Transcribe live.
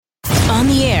on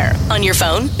the air, on your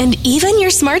phone, and even your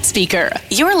smart speaker.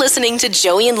 You're listening to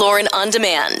Joey and Lauren On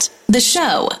Demand. The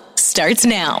show starts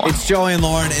now. It's Joey and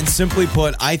Lauren, and simply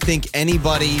put, I think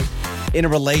anybody in a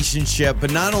relationship,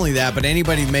 but not only that, but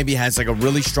anybody who maybe has like a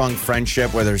really strong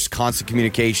friendship where there's constant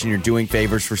communication, you're doing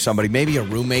favors for somebody, maybe a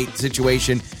roommate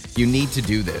situation, you need to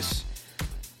do this.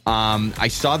 I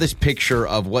saw this picture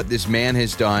of what this man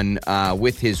has done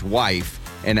with his wife,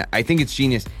 and I think it's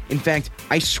genius. In fact,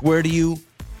 I swear to you,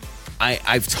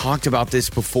 I've talked about this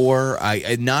before.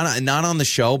 Not on the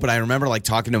show, but I remember like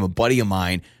talking to a buddy of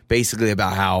mine basically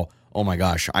about how, oh my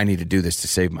gosh, I need to do this to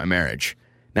save my marriage.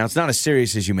 Now, it's not as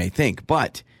serious as you may think,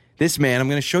 but this man, I'm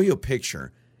going to show you a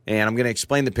picture, and I'm going to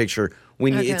explain the picture.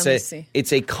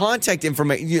 It's a contact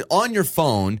information on your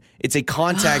phone. It's a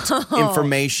contact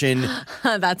information.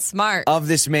 That's smart. Of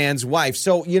this man's wife.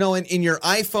 So, you know, in your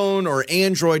iPhone or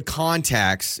Android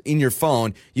contacts in your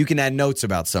phone, you can add notes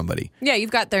about somebody. Yeah, you've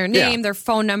got their name, their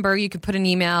phone number. You could put an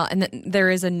email, and then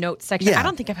there is a note section. Yeah. I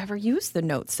don't think I've ever used the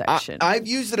note section. I've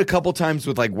used it a couple times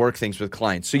with like work things with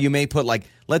clients. So you may put like,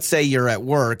 let's say you're at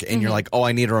work and you're like, oh,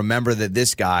 I need to remember that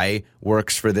this guy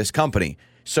works for this company.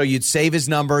 So you'd save his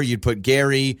number, you'd put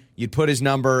Gary, you'd put his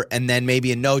number, and then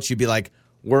maybe in notes you'd be like,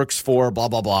 works for blah,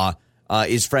 blah, blah,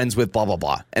 is friends with blah, blah,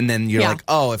 blah. And then you're like,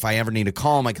 oh, if I ever need to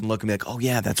call him, I can look and be like, oh,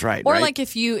 yeah, that's right. Or like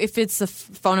if it's the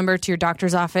phone number to your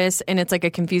doctor's office and it's like a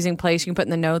confusing place, you can put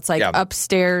in the notes like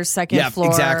upstairs, second floor.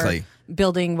 Exactly.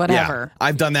 Building, whatever. Yeah.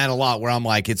 I've done that a lot where I'm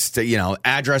like, it's,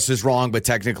 address is wrong, but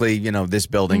technically, this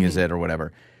building is it or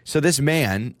whatever. So this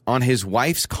man on his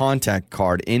wife's contact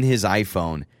card in his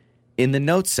iPhone, in the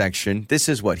notes section, this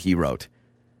is what he wrote.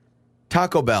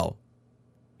 Taco Bell,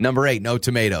 number 8, no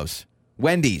tomatoes.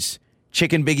 Wendy's,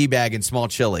 chicken biggie bag and small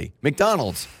chili.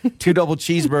 McDonald's, 2 double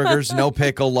cheeseburgers, no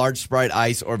pickle, large Sprite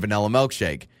ice, or vanilla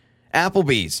milkshake.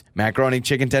 Applebee's, macaroni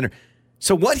chicken tender.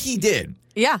 So what he did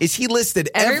is he listed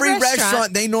every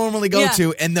restaurant they normally go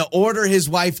to and the order his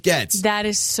wife gets. That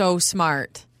is so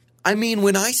smart. I mean,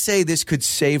 when I say this could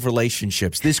save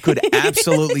relationships, this could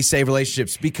absolutely save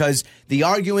relationships because the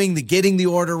arguing, the getting the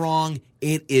order wrong,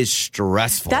 it is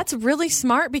stressful. That's really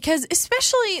smart because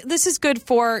especially this is good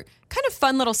for kind of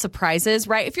fun little surprises,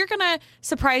 right? If you're going to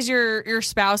surprise your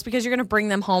spouse because you're going to bring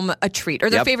them home a treat or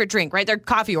their favorite drink, right? Their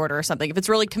coffee order or something. If it's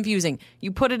really confusing,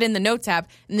 you put it in the notes app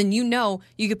and then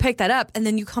you could pick that up and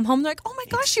then you come home and like, oh my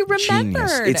gosh, you remembered.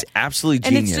 Genius. It's absolutely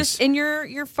genius. And it's just in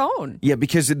your phone. Yeah,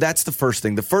 because that's the first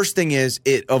thing. The first thing is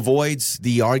it avoids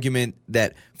the argument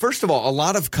that, first of all, a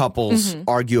lot of couples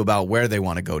argue about where they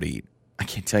want to go to eat. I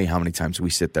can't tell you how many times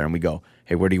we sit there and we go,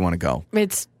 hey, where do you want to go?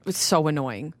 It's so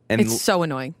annoying. It's so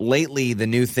annoying. Lately, the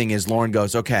new thing is Lauren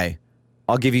goes, okay,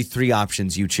 I'll give you 3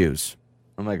 options. You choose.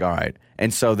 I'm like, all right.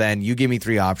 And so then you give me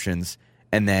 3 options,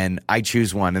 and then I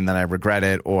choose one, and then I regret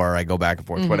it, or I go back and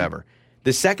forth, whatever.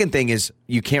 The second thing is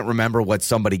you can't remember what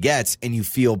somebody gets, and you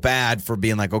feel bad for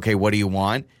being like, okay, what do you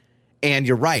want? And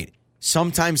you're right.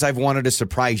 Sometimes I've wanted to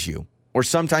surprise you. Or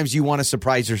sometimes you want to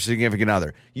surprise your significant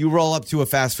other. You roll up to a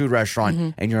fast food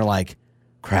restaurant and you're like,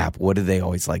 crap, what do they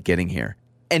always like getting here?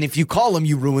 And if you call them,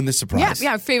 you ruin the surprise.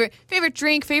 Yeah, favorite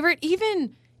drink,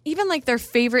 even like their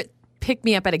favorite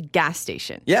pick-me-up at a gas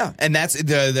station. Yeah, and that's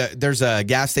there's a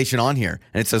gas station on here,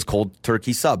 and it says cold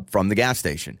turkey sub from the gas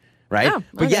station, right? Oh,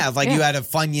 but you had a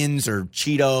Funyuns or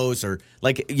Cheetos or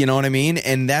like, you know what I mean?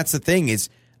 And that's the thing is,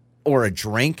 or a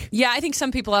drink. Yeah, I think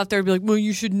some people out there would be like, well,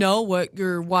 you should know what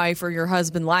your wife or your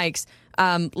husband likes.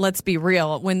 Let's be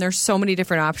real. When there's so many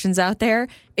different options out there,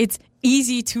 it's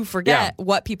easy to forget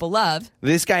what people love.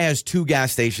 This guy has 2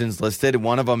 gas stations listed.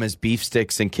 One of them is beef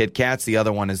sticks and Kit Kats. The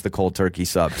other one is the cold turkey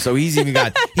sub. So he's even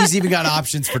got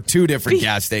options for 2 different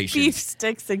gas stations. Beef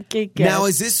sticks and Kit Kats. Now,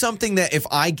 is this something that if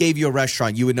I gave you a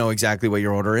restaurant, you would know exactly what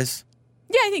your order is?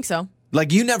 Yeah, I think so.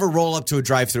 Like you never roll up to a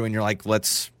drive-thru and you're like,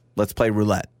 let's play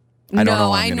roulette.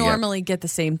 I normally get the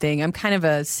same thing. I'm kind of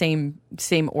a same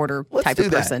order type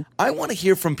of person. I want to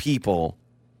hear from people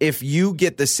if you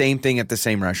get the same thing at the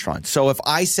same restaurant. So if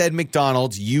I said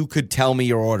McDonald's, you could tell me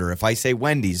your order. If I say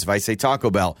Wendy's, if I say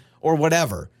Taco Bell, or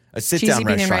whatever, a sit-down restaurant.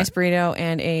 Cheesy bean and rice burrito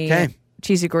and a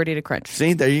cheesy gordita crunch.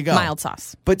 See, there you go. Mild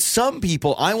sauce. But some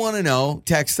people, I want to know,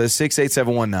 text us,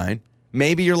 68719.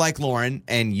 Maybe you're like Lauren,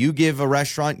 and you give a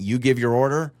restaurant, you give your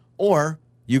order, or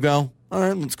you go, all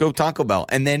right, let's go Taco Bell.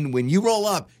 And then when you roll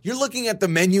up, you're looking at the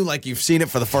menu like you've seen it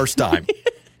for the first time.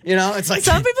 It's like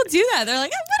some people do that. They're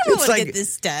like, what do I want to get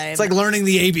this time? It's like learning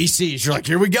the ABCs. You're like,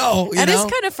 here we go. It is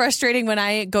kind of frustrating when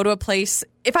I go to a place.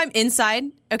 If I'm inside,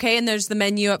 okay, and there's the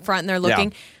menu up front and they're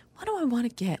looking, what do I want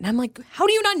to get? And I'm like, how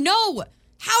do you not know?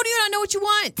 How do you not know what you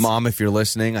want? Mom, if you're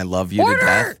listening, I love you to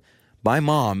death. My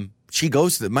mom, she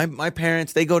goes to my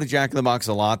parents. They go to Jack in the Box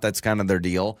a lot. That's kind of their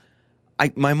deal.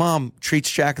 My mom treats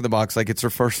Jack in the Box like it's her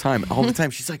first time all the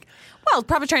time. She's like, well,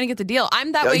 probably trying to get the deal.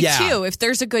 I'm that way too. If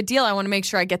there's a good deal, I want to make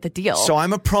sure I get the deal. So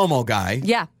I'm a promo guy.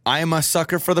 Yeah. I am a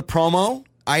sucker for the promo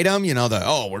item. You know,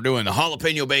 we're doing the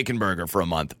jalapeno bacon burger for a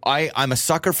month. I'm a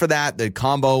sucker for that, the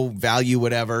combo value,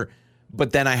 whatever.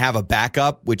 But then I have a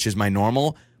backup, which is my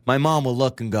normal. My mom will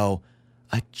look and go,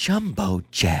 a jumbo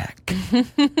Jack.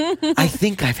 I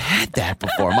think I've had that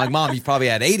before. I'm like, Mom, you've probably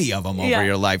had 80 of them over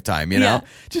your lifetime, you know?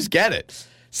 Just get it.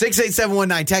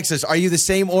 68719, text us. Are you the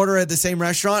same order at the same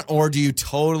restaurant, or do you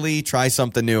totally try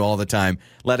something new all the time?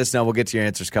 Let us know. We'll get to your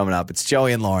answers coming up. It's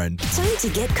Joey and Lauren. Time to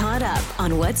get caught up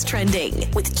on what's trending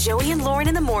with Joey and Lauren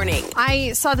in the morning.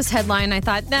 I saw this headline. I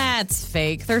thought, that's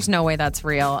fake. There's no way that's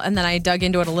real. And then I dug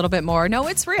into it a little bit more. No,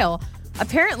 it's real.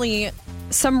 Apparently,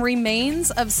 some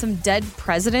remains of some dead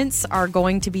presidents are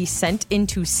going to be sent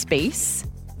into space.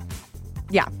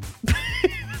 Yeah.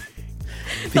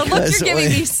 The look you're giving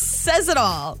me says it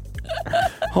all.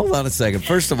 Hold on a second.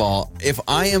 First of all, if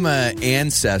I am an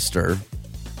ancestor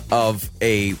of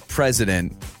a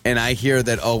president and I hear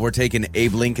that, we're taking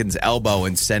Abe Lincoln's elbow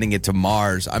and sending it to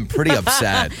Mars, I'm pretty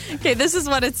upset. Okay, this is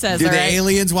what it says. Do the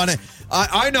aliens want to...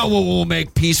 I know what will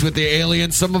make peace with the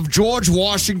aliens. Some of George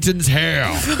Washington's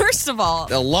hair. First of all...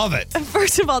 They'll love it.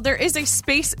 First of all, there is a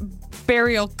space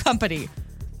burial company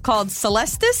called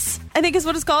Celestis, I think is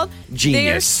what it's called. Genius.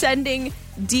 They are sending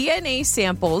DNA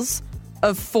samples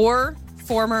of 4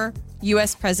 former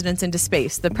U.S. presidents into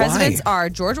space. The presidents are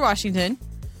George Washington,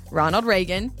 Ronald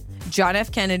Reagan, John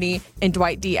F. Kennedy, and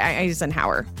Dwight D.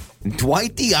 Eisenhower.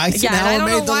 Dwight D. Eisenhower I don't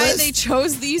made know the why list? they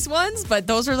chose these ones, but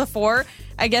those are the 4.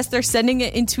 I guess they're sending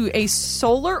it into a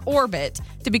solar orbit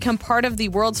to become part of the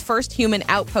world's first human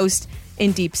outpost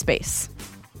in deep space.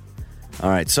 All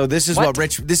right, so this is what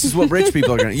rich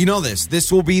people are going to... You know this.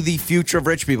 This will be the future of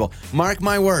rich people. Mark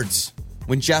my words.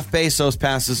 When Jeff Bezos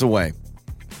passes away,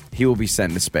 he will be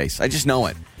sent into space. I just know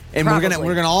it. And we're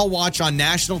gonna all watch on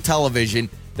national television.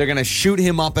 They're going to shoot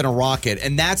him up in a rocket,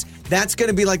 and that's going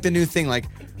to be like the new thing. Like,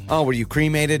 were you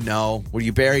cremated? No. Were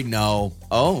you buried? No.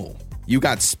 Oh, you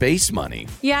got space money.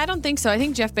 Yeah, I don't think so. I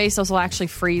think Jeff Bezos will actually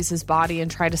freeze his body and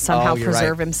try to somehow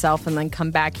preserve himself and then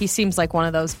come back. He seems like one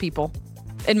of those people,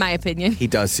 in my opinion. He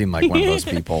does seem like one of those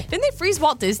people. Didn't they freeze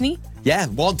Walt Disney? Yeah,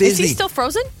 Walt Disney. Is he still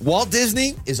frozen? Walt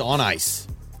Disney is on ice.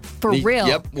 For real?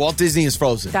 Yep, Walt Disney is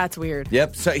frozen. That's weird.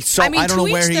 Yep, so I mean, I don't know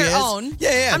where he is. Own.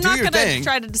 Yeah, I'm do not your going thing. to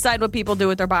try to decide what people do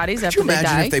with their bodies after Could you they die.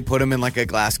 imagine if they put him in like a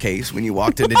glass case when you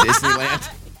walked into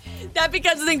Disneyland? That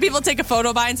becomes the thing people take a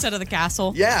photo by instead of the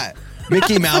castle. Yeah.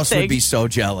 Mickey Mouse would be so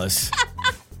jealous.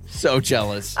 So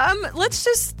jealous. Let's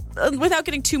just, without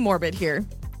getting too morbid here,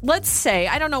 let's say,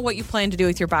 I don't know what you plan to do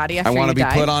with your body after you die. I want to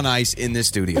be put on ice in this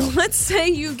studio. Let's say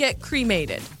you get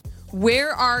cremated.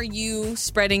 Where are you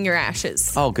spreading your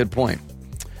ashes? Oh, good point.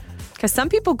 Because some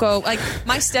people go, like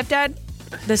my stepdad,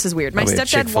 this is weird. My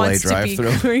stepdad wants to be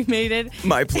cremated.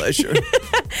 My pleasure.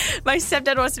 My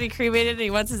stepdad wants to be cremated, and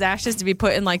he wants his ashes to be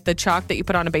put in like the chalk that you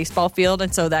put on a baseball field,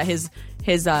 and so that his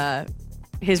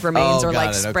remains are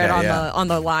like spread on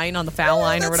the line, on the foul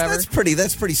line or whatever.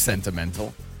 That's pretty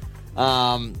sentimental.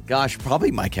 Gosh,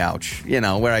 probably my couch. You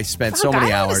know, where I spent so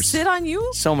many hours. Want to sit on you?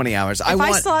 So many hours.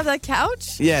 I still have that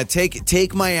couch? Yeah,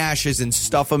 take my ashes and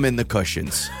stuff them in the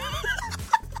cushions.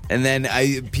 And then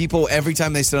people, every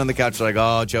time they sit on the couch, are like,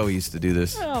 oh, Joey used to do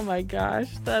this. Oh, my gosh.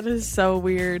 That is so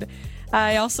weird.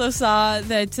 I also saw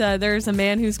that there's a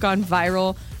man who's gone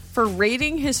viral for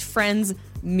rating his friends'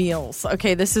 meals.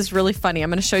 Okay, this is really funny. I'm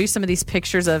going to show you some of these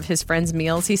pictures of his friends'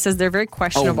 meals. He says they're very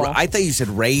questionable. Oh, I thought you said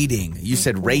rating. You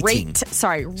said rating. Rating. So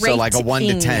like a 1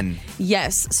 to 10.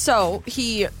 Yes. So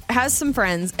he has some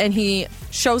friends and he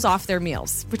shows off their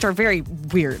meals, which are very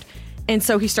weird. And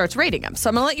so he starts rating them. So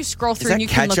I'm going to let you scroll through. Is that and you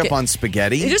can ketchup look at, on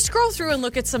spaghetti? You just scroll through and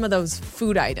look at some of those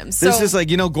food items. This is like,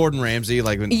 Gordon Ramsay?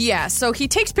 Yeah, so he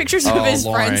takes pictures of his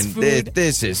friends' food.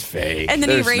 This is fake. And then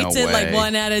There's he rates no it way. like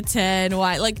 1 out of 10.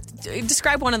 Why? Like,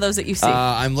 describe one of those that you see.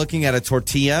 I'm looking at a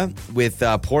tortilla with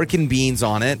pork and beans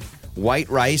on it, white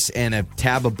rice, and a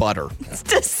tab of butter. It's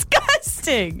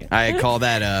disgusting. I call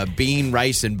that a bean,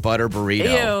 rice, and butter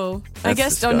burrito. Ew. I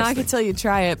guess don't knock it till you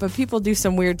try it, but people do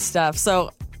some weird stuff.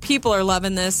 So people are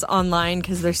loving this online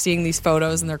because they're seeing these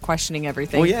photos and they're questioning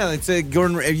everything. Well, yeah, it's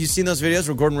Gordon. Have you seen those videos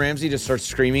where Gordon Ramsay just starts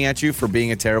screaming at you for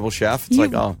being a terrible chef? It's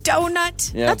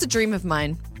donut. Yeah. That's a dream of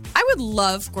mine. I would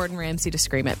love Gordon Ramsay to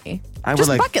scream at me. I Just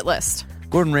would bucket list.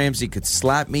 Gordon Ramsay could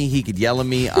slap me. He could yell at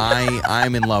me.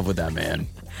 I'm in love with that man.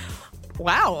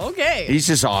 Wow, okay. He's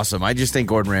just awesome. I just think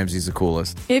Gordon Ramsay's the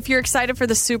coolest. If you're excited for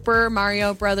the Super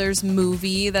Mario Brothers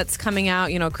movie that's coming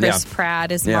out, Chris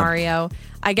Pratt is Mario.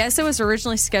 I guess it was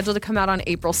originally scheduled to come out on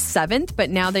April 7th, but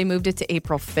now they moved it to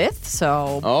April 5th.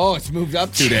 So, it's moved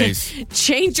up 2 days.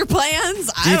 Change your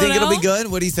plans. Do you think it'll be good?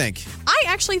 What do you think? I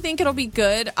actually think it'll be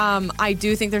good. I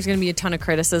do think there's going to be a ton of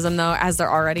criticism, though, as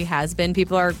there already has been.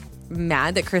 People are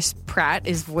mad that Chris Pratt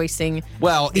is voicing the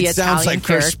Italian sounds like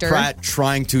character. Chris Pratt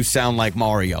trying to sound like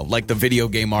Mario, like the video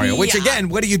game Mario, which again,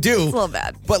 what do you do? It's a little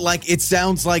bad. But it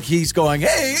sounds like he's going,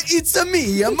 hey, it's a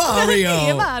Mario.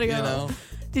 Mario.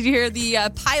 Did you hear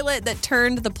the pilot that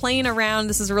turned the plane around?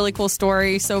 This is a really cool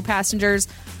story. So passengers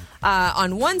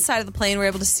on one side of the plane were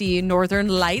able to see northern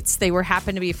lights. They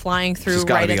happened to be flying through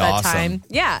right at that time.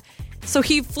 Yeah. So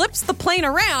he flips the plane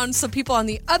around so people on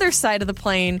the other side of the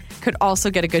plane could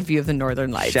also get a good view of the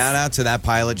northern lights. Shout out to that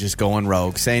pilot just going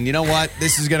rogue, saying, you know what,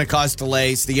 this is going to cause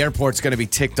delays. The airport's going to be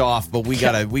ticked off, but we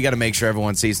gotta make sure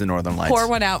everyone sees the northern lights. Pour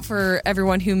one out for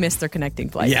everyone who missed their connecting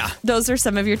flight. Yeah. Those are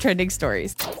some of your trending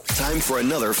stories. Time for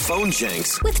another Phone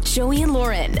Jenks. With Joey and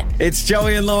Lauren. It's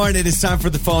Joey and Lauren. It is time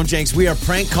for the Phone Jenks. We are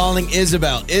prank calling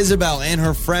Isabel. Isabel and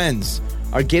her friends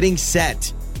are getting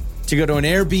set to go to an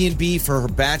Airbnb for her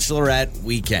bachelorette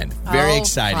weekend. Very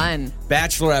exciting. Fun.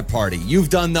 Bachelorette party. You've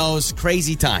done those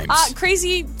crazy times.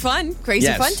 Crazy fun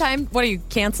time. What are you,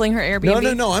 canceling her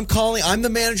Airbnb? No. I'm the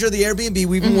manager of the Airbnb.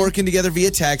 We've been working together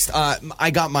via text.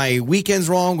 I got my weekends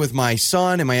wrong with my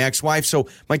son and my ex-wife, so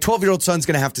my 12-year-old son's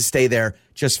going to have to stay there.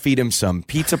 Just feed him some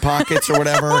pizza pockets or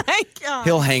whatever. Oh my God.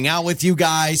 He'll hang out with you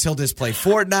guys. He'll just play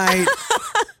Fortnite.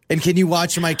 And can you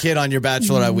watch my kid on your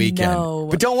bachelorette weekend? No.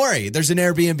 But don't worry, there's an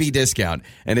Airbnb discount,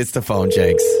 and it's the Phone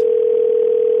Jenks.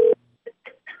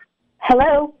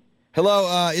 Hello.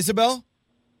 Hello, Isabel?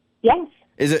 Yes.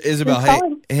 Isabel,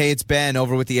 hey, it's Ben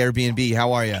over with the Airbnb.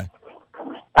 How are you?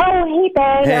 Oh, hey,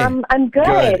 Ben. Hey. I'm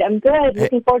good. I'm good.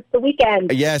 Looking forward to the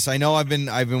weekend. Yes, I know. I've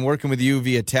been working with you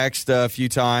via text a few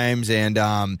times, and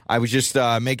I was just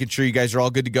making sure you guys are all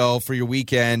good to go for your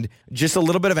weekend. Just a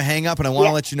little bit of a hang-up, and I want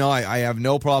to let you know I have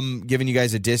no problem giving you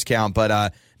guys a discount,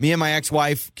 but me and my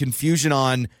ex-wife, confusion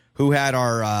on who had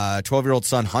our 12-year-old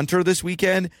son Hunter this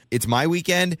weekend. It's my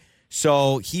weekend,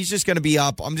 so he's just going to be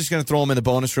up. I'm just going to throw him in the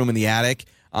bonus room in the attic.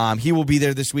 He will be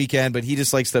there this weekend, but he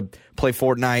just likes to play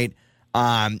Fortnite.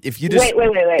 If you just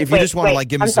wait. If you just want to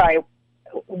give him, I'm sorry.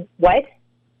 What?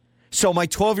 So my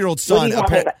 12-year-old son,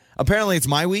 apparently it's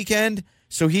my weekend,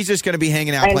 so he's just going to be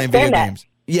hanging out playing video games.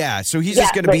 Yeah, so he's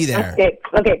just going to be there.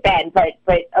 Okay, Ben, but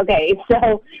okay.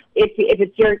 So if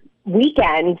it's your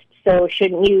weekend, so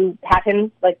shouldn't you have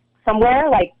him somewhere,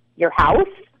 like your house?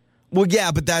 Well,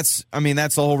 yeah, but that's the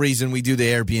whole reason we do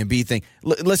the Airbnb thing.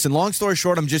 Listen, long story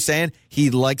short, I'm just saying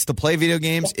he likes to play video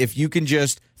games. If you can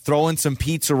just throw in some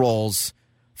pizza rolls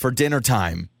for dinner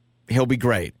time, he'll be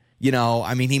great. He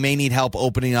may need help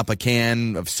opening up a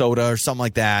can of soda or something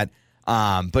like that.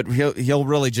 But he'll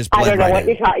really just blend I don't know right what in.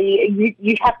 you're talking.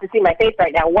 You have to see my face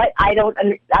right now. What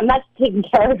I'm not taking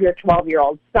care of your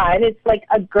 12-year-old son. It's like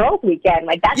a girls' weekend,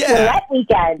 like bachelorette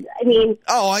weekend. I mean,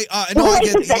 I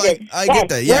get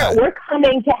that. Yeah, we're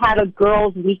coming to have a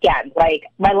girls' weekend, like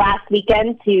my last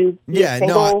weekend to be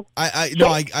single.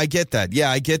 I get that. Yeah,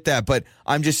 I get that. But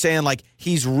I'm just saying,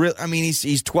 he's real.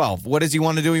 He's 12. What does he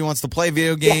want to do? He wants to play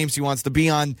video games. He wants to be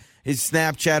on his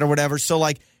Snapchat or whatever. So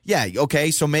yeah,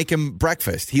 okay, so make him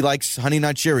breakfast. He likes Honey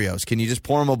Nut Cheerios. Can you just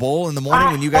pour him a bowl in the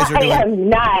morning when you guys are doing I am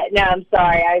not. No, I'm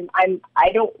sorry.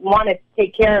 I don't want to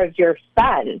take care of your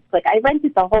son. I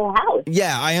rented the whole house.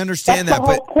 Yeah, I understand That's the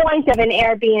whole point of an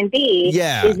Airbnb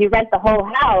is you rent the whole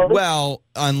house. Well,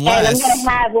 unless... And I'm going to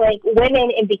have,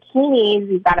 women in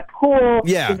bikinis. You've got a pool.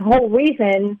 Yeah. There's the whole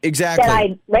reason that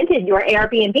I rented your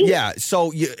Airbnb. Yeah,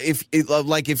 so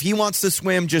if he wants to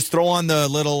swim, just throw on the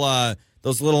little...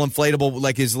 those little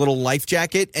inflatable, his little life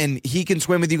jacket, and he can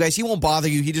swim with you guys. He won't bother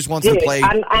you. He just wants to play.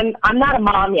 I'm not a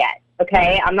mom yet.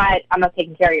 Okay, I'm not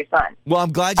taking care of your son. Well,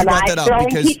 I'm glad you brought that up because I'm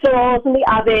not throwing pizza rolls in the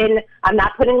oven. I'm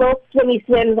not putting little swimmy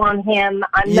swims on him.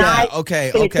 I'm not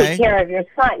going to take care of your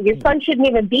son. Your son shouldn't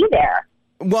even be there.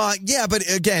 Well, yeah, but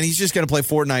again, he's just going to play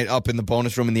Fortnite up in the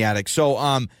bonus room in the attic.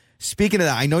 So, speaking of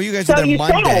that, I know you guys are there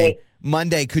Monday.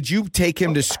 Monday, could you take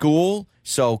him to school?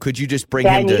 So, could you just bring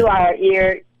him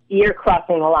to? You're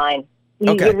crossing the line.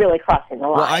 You're really crossing the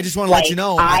line. Well, I just want to let you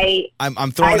know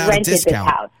I'm throwing out a discount.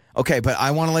 This house. Okay, but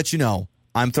I want to let you know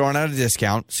I'm throwing out a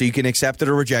discount so you can accept it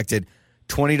or reject it.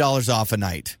 $20 off a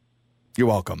night. You're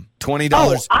welcome. $20.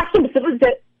 Oh, awesome.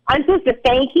 I'm supposed to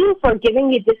thank you for giving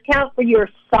me a discount for your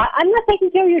son. I'm not taking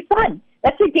care of your son.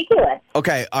 That's ridiculous.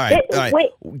 Okay, all right. Wait.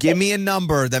 Give me a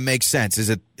number that makes sense. Is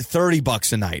it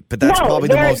 $30 a night? But that's probably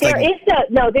the most.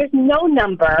 There's no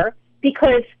number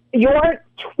because your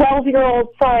 12-year-old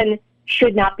son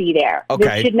should not be there. Okay.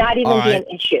 This should not even be an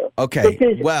issue. Okay.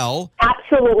 This is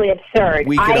absolutely absurd.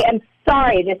 I am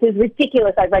sorry. This is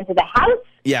ridiculous. I rented the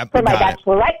house for my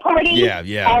bachelorette party.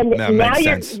 Yeah. And now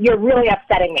you're really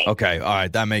upsetting me. Okay. All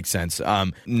right. That makes sense.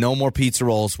 No more pizza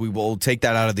rolls. We will take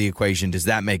that out of the equation. Does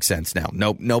that make sense now?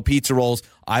 No pizza rolls.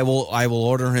 I will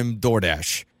order him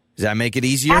DoorDash. Does that make it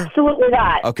easier? Absolutely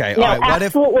not. Okay. No, all right.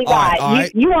 absolutely not. All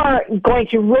right. You are going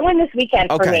to ruin this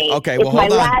weekend for me. Okay. It's Well, hold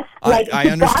my on. last I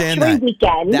understand that.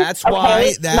 Weekend. That's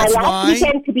why. That's my last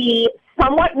weekend to be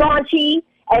somewhat raunchy.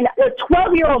 And a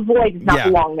 12-year-old boy does not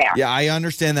belong there. Yeah, I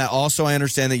understand that. Also, I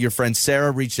understand that your friend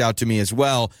Sarah reached out to me as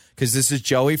well because this is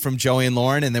Joey from Joey and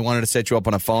Lauren, and they wanted to set you up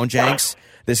on a Phone Jenks.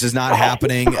 This is not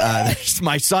happening.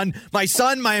 My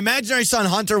imaginary son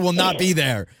Hunter will not be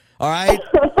there. All right?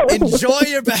 Enjoy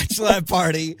your bachelorette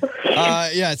party.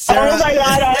 Sarah. Oh, my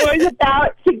God. I was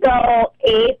about to go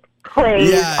ape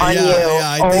crazy on you.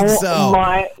 Yeah, I think so. Oh,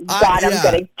 my God. I'm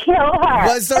going to kill her.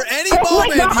 Was there any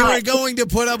moment you were going to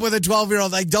put up with a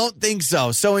 12-year-old? I don't think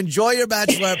so. So enjoy your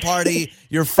bachelorette party.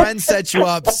 Your friend set you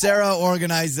up. Sarah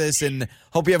organized this, and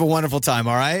hope you have a wonderful time,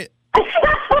 all right?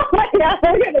 Oh, my God.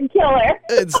 I'm going to kill her.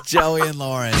 It's Joey and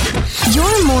Lauren.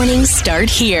 Your mornings start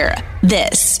here.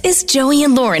 This is Joey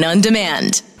and Lauren on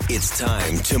Demand. It's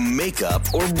time to make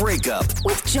up or break up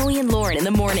with Joey and Lauren in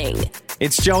the morning.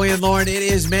 It's Joey and Lauren. It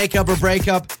is make up or break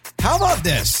up. How about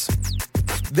this?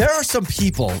 There are some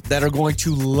people that are going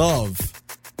to love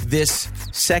this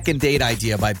second date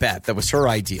idea by Beth. That was her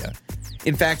idea.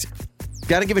 In fact,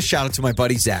 got to give a shout out to my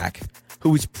buddy Zach,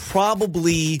 who is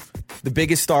probably the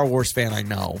biggest Star Wars fan I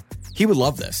know. He would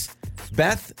love this.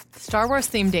 Beth. Star Wars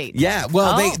themed date. Yeah.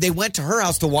 Well, they went to her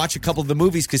house to watch a couple of the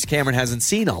movies because Cameron hasn't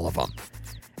seen all of them.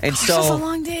 And so it's a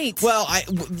long date. Well,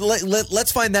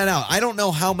 let's find that out. I don't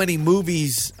know how many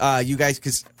movies you guys,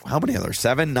 because how many are there?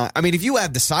 7? 9? I mean, if you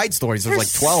add the side stories, there's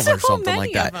like 12 or something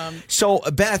like that. So,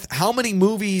 Beth, how many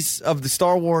movies of the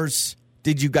Star Wars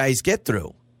did you guys get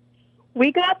through?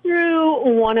 We got through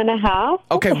 1.5.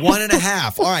 Okay,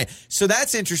 1.5. All right. So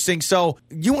that's interesting. So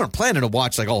you weren't planning to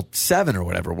watch like all 7 or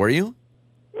whatever, were you?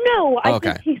 No, I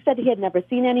think he said he had never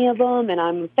seen any of them, and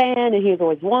I'm a fan, and he's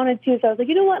always wanted to. So I was like,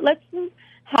 you know what, let's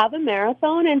have a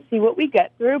marathon and see what we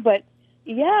get through. But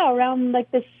yeah, around like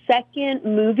the second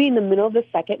movie, in the middle of the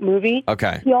second movie,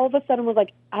 he all of a sudden was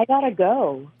like, I gotta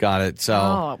go. Got it.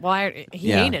 So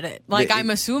he hated it. Like I'm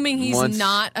assuming he's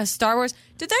not a Star Wars.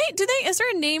 Did they is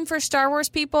there a name for Star Wars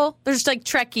people? There's like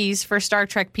Trekkies for Star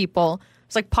Trek people.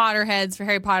 It's like Potterheads for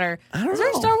Harry Potter. I don't know. Is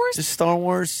there a Star Wars? Just Star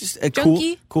Wars. Just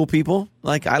cool people.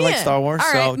 Like I like Star Wars.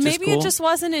 All right. So Maybe cool. it just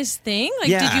wasn't his thing. Like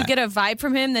did you get a vibe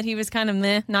from him that he was kind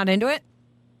of not into it?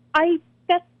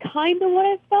 That's kind of what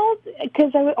I felt,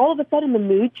 because all of a sudden the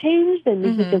mood changed and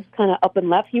he just kind of up and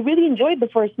left. He really enjoyed the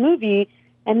first movie,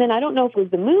 and then I don't know if it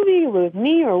was the movie or it was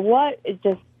me or what. It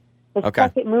just, the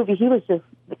second movie, he was just,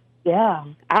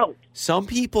 out. Some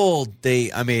people,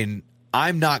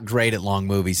 I'm not great at long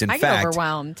movies. In fact, get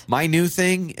overwhelmed. My new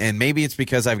thing, and maybe it's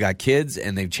because I've got kids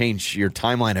and they've changed your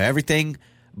timeline of everything,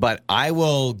 but I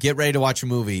will get ready to watch a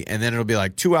movie and then it'll be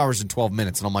like 2 hours and 12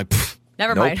 minutes, and I'm like,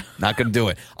 never mind. Not going to do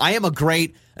it. I am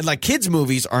like kids'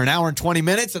 movies are 1 hour and 20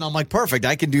 minutes, and I'm like, perfect,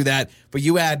 I can do that. But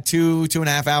you add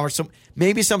 2.5 hours, so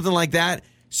maybe something like that.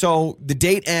 So the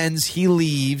date ends, he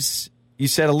leaves. You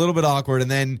said a little bit awkward,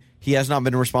 and then he has not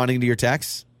been responding to your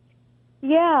texts?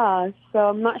 Yeah, so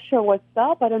I'm not sure what's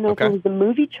up. I don't know if it was the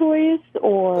movie choice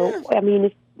or,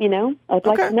 I'd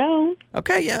like to know.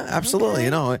 Okay, yeah, absolutely.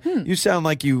 You sound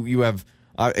like you have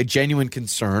a genuine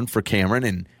concern for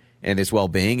Cameron and his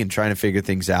well-being and trying to figure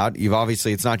things out.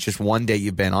 It's not just one date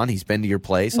you've been on. He's been to your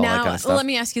place, all that kind of stuff. Now, let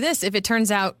me ask you this. If it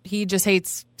turns out he just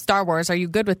hates Star Wars, are you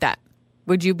good with that?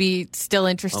 Would you be still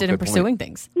interested in pursuing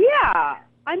things? Yeah.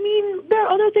 I mean, there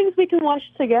are other things we can watch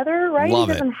together, right? Love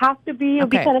it doesn't have to be. It'll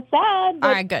be kind of sad.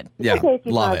 All right, good. It's okay if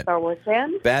you're not a Star Wars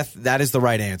fan. Beth, that is the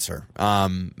right answer.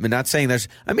 I'm not saying there's...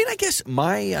 I guess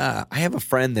I have a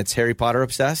friend that's Harry Potter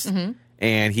obsessed,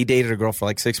 and he dated a girl for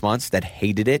like 6 months that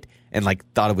hated it and like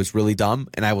thought it was really dumb.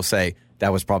 And I will say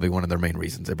that was probably one of their main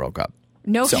reasons they broke up.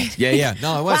 No. So, yeah.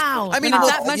 No, it was. Wow. I mean, it was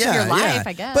that much of your life,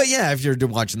 I guess. But yeah, if you're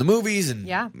watching the movies and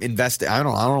investing, I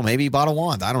don't know, maybe he bought a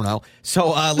wand. I don't know. So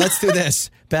let's do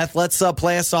this. Beth, let's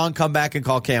play a song, come back and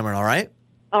call Cameron, all right?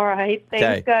 All right.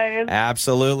 Thanks, guys.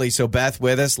 Absolutely. So Beth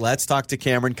with us. Let's talk to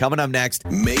Cameron. Coming up next.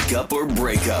 Make up or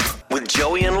break up with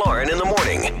Joey and Lauren in the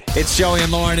morning. It's Joey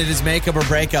and Lauren. It is make up or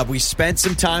break up. We spent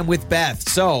some time with Beth.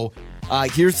 So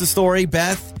here's the story.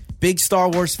 Beth, big Star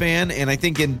Wars fan, and I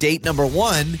think in date number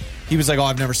 1, he was like, "Oh,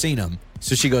 I've never seen him."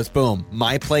 So she goes, "Boom,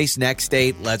 my place next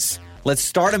date. Let's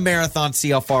start a marathon, see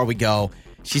how far we go."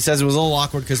 She says it was a little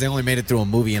awkward because they only made it through a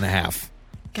movie and a half.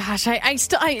 Gosh,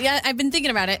 I've been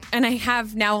thinking about it, and I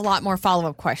have now a lot more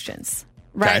follow-up questions.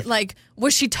 Right? Okay. Like,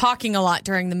 was she talking a lot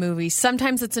during the movie?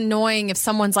 Sometimes it's annoying if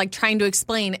someone's like trying to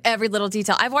explain every little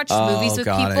detail. I've watched movies with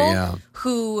people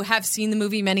who have seen the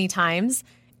movie many times.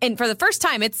 And for the first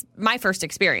time, it's my first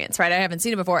experience, right? I haven't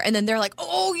seen it before. And then they're like,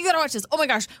 "Oh, you got to watch this. Oh my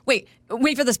gosh. Wait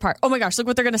for this part. Oh my gosh, look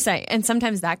what they're going to say." And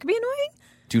sometimes that could be annoying.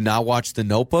 Do not watch The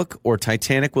Notebook or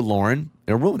Titanic with Lauren.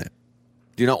 It'll ruin it.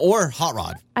 Do you know? Or Hot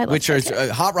Rod,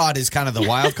 Hot Rod is kind of the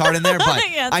wild card in there, but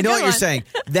yeah, I know what you're saying.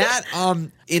 That,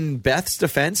 in Beth's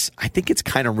defense, I think it's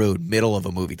kind of rude, middle of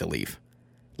a movie to leave.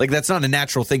 Like, that's not a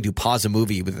natural thing to pause a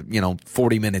movie with,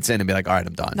 40 minutes in and be like, "All right,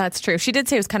 I'm done." That's true. She did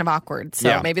say it was kind of awkward,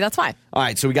 so maybe that's why. All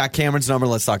right, so we got Cameron's number.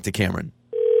 Let's talk to Cameron.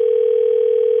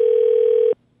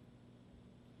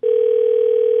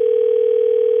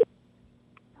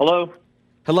 Hello?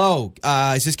 Hello.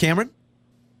 Is this Cameron?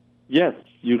 Yes,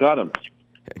 you got him.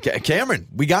 Cameron,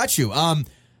 we got you.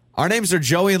 Our names are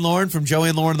Joey and Lauren from Joey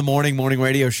and Lauren in the morning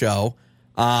radio show.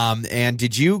 And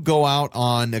did you go out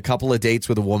on a couple of dates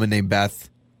with a woman named Beth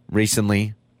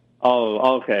recently?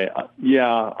 Oh, okay.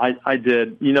 Yeah, I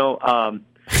did. I know. I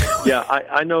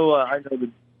know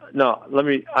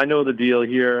the deal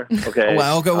here. Okay.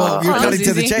 Well, you're cutting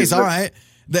to the chase. All right.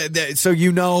 So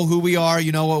you know who we are.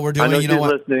 You know what we're doing. I know you know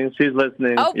she's listening. She's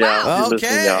listening. Oh, yeah, wow. she's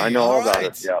listening. Yeah, I know all about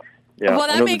it. Yeah. Yeah, well,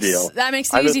 that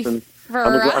makes it easy for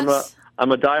us.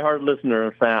 I'm a diehard listener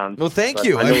and fan. Well, thank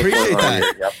you. I appreciate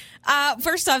that. Yep.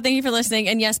 First off, thank you for listening.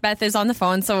 And yes, Beth is on the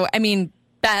phone. So,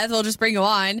 Beth, we'll just bring you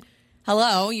on.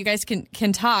 Hello, you guys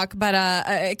can talk.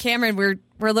 But Cameron, we're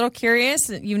a little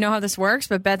curious. You know how this works,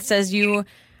 but Beth says you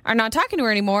are not talking to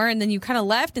her anymore, and then you kind of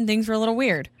left, and things were a little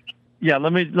weird. Yeah,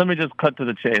 let me just cut to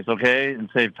the chase, okay,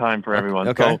 and save time for everyone.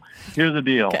 Okay. So here's the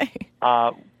deal. Okay.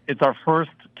 It's our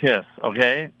first kiss,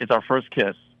 okay? It's our first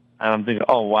kiss. And I'm thinking,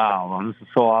 oh, wow, this is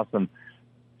so awesome.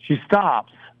 She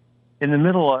stops in the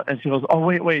middle and she goes, oh,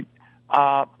 wait. You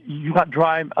got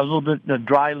a little bit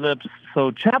dry lips,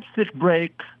 so chapstick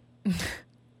break. In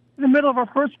the middle of our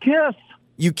first kiss.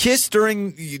 You kiss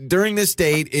during this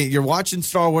date. You're watching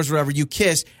Star Wars or whatever. You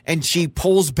kiss, and she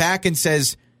pulls back and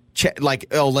says,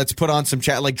 let's put on some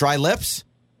dry lips?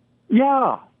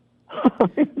 Yeah.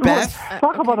 Beth?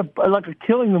 Talk about a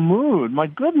killing the mood. My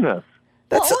goodness.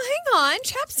 Well, hang on.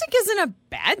 Chapstick isn't a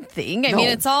bad thing. I mean,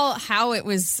 it's all how it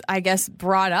was, I guess,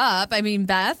 brought up. I mean,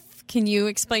 Beth, can you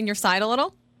explain your side a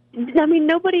little? I mean,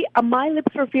 my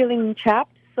lips were feeling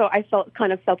chapped, so I felt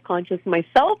kind of self-conscious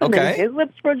myself. And then his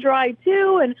lips were dry,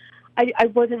 too. And I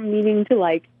wasn't meaning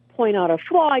to, point out a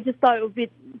flaw. I just thought it would be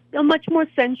a much more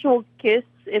sensual kiss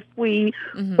if we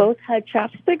both had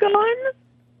chapstick on.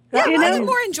 Yeah, a little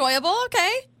more enjoyable.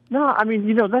 Okay. No, I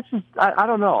mean, that's just, I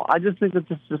don't know. I just think it's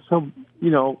just so,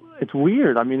 it's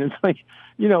weird. I mean, it's like,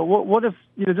 what if,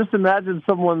 just imagine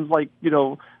someone's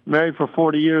married for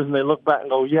 40 years and they look back and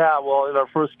go, yeah, well, in our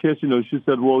first kiss, she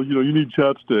said, well, you need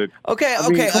chapstick. Okay.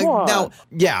 Now,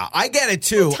 yeah, I get it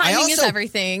too. Timing is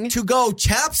everything. To go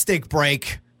chapstick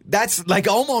break, that's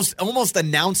almost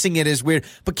announcing it is weird.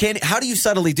 But how do you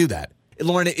subtly do that?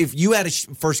 Lauren, if you had a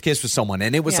first kiss with someone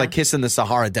and it was like kissing the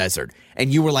Sahara Desert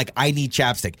and you were like, I need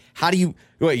chapstick, how do you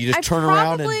just turn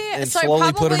around and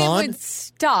slowly put it on? I would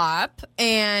stop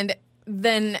and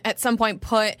then at some point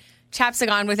put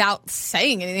chapstick on without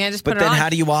saying anything. I just put it on. But then how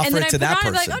do you offer it to that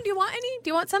person? Like, oh, do you want any? Do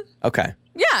you want some? Okay.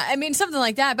 Yeah, I mean, something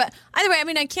like that. But either way,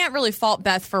 I can't really fault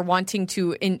Beth for wanting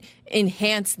to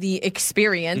enhance the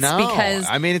experience. No, because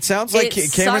it sounds like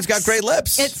Cameron's got great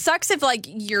lips. It sucks if,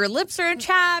 your lips are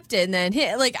chapped and then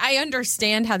I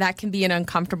understand how that can be an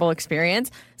uncomfortable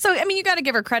experience. So, you got to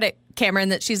give her credit, Cameron,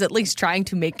 that she's at least trying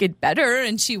to make it better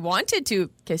and she wanted to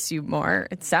kiss you more,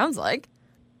 it sounds like.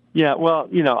 Yeah, well,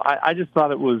 I just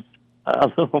thought it was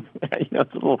a little,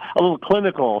 it's a little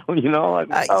clinical,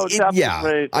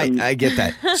 great. I get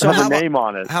that. So how about, name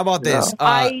on it? How about this?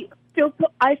 I feel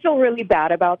really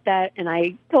bad about that, and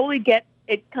I totally get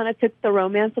it. Kind of took the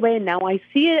romance away, and now I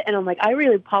see it, and I'm like, I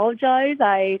really apologize.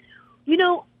 I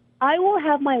will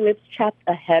have my lips chapped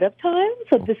ahead of time,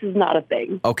 so this is not a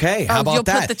thing. Okay, how about you'll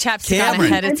that? Put the chapstick Cameron, on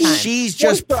ahead of time. She's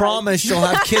just promised she'll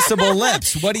have kissable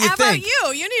lips. What do you think? How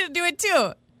about you? You need to do it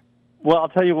too. Well, I'll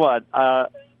tell you what.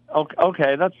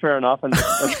 Okay, that's fair enough, and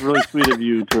that's really sweet of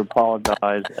you to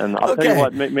apologize. And I'll tell you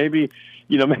what, maybe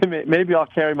maybe I'll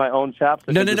carry my own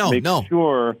chapstick. No.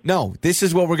 Sure. No, this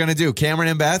is what we're going to do. Cameron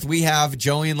and Beth, we have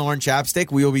Joey and Lauren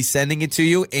chapstick. We will be sending it to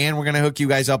you, and we're going to hook you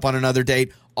guys up on another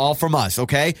date, all from us,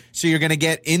 okay? So you're going to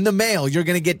get in the mail, you're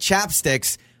going to get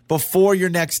chapsticks before your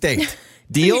next date.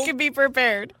 Deal? You can be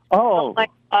prepared. Oh my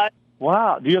God.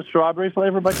 Wow. Do you have strawberry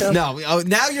flavor by chance? No. Oh,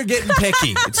 now you're getting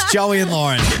picky. It's Joey and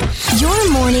Lauren.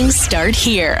 Your mornings start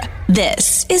here.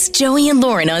 This is Joey and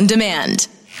Lauren on Demand.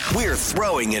 We're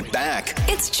throwing it back.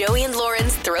 It's Joey and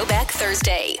Lauren's Throwback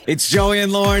Thursday. It's Joey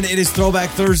and Lauren. It is Throwback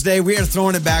Thursday. We are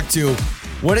throwing it back to,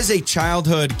 what is a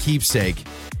childhood keepsake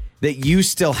that you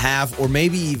still have, or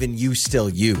maybe even you still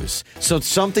use? So it's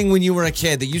something when you were a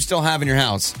kid that you still have in your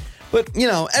house. But,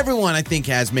 everyone, I think,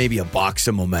 has maybe a box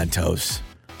of mementos,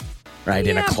 right,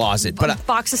 in a closet. But a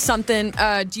box of something.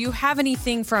 Do you have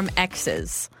anything from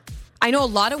exes? I know a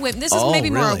lot of women. This is maybe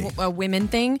really? more a women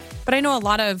thing, but I know a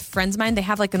lot of friends of mine, they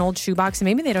have like an old shoebox, and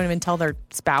maybe they don't even tell their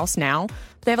spouse now.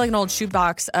 They have like an old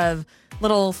shoebox of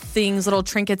little things, little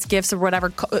trinkets, gifts, or whatever,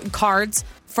 cards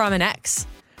from an ex.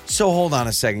 So hold on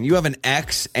a second. You have an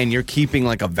ex, and you're keeping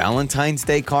like a Valentine's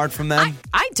Day card from them?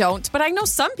 I don't, but I know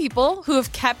some people who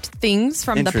have kept things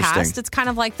from the past. It's kind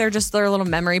of like they're just their little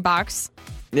memory box.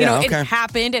 Yeah, It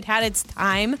happened. It had its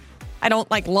time. I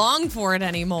don't long for it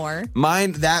anymore.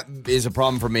 Mine, that is a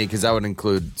problem for me because that would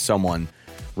include someone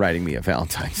writing me a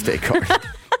Valentine's Day card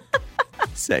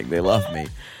saying they love me.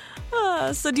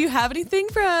 So do you have anything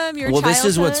from your childhood? Well, this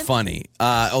is what's funny.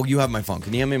 You have my phone.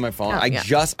 Can you hand me my phone?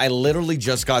 I literally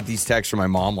just got these texts from my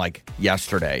mom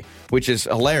yesterday, which is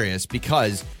hilarious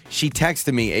because she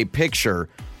texted me a picture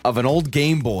of an old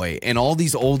Game Boy and all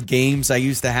these old games I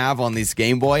used to have on this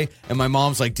Game Boy. And my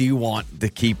mom's like, do you want to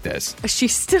keep this? She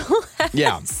still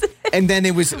has it. And then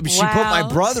she put my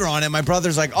brother on it. My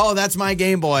brother's like, oh, that's my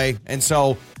Game Boy. And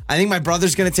so I think my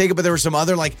brother's going to take it, but there were some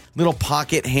other little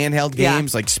pocket handheld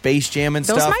games like Space Jam and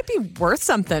stuff. Those might be worth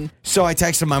something. So I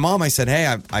texted my mom. I said,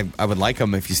 hey, I would like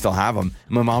them if you still have them.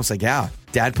 And my mom's like, yeah,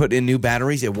 Dad put in new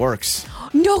batteries. It works.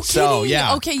 No kidding. So,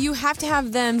 yeah. Okay, you have to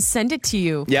have them send it to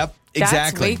you. Yep,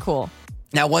 exactly. That's way cool.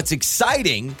 Now, what's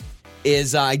exciting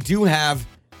is I'm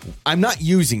not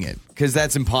using it because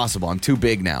that's impossible. I'm too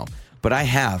big now. But I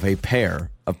have a pair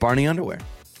of Barney underwear.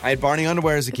 I had Barney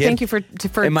underwear as a kid. Thank you for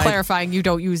clarifying you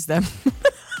don't use them.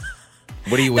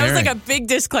 What are you wearing? That was a big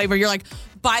disclaimer. You're like,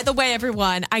 by the way,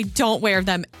 everyone, I don't wear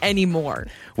them anymore.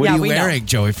 What are you wearing,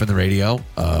 Joey, from the radio?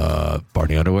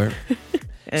 Barney underwear.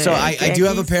 So I do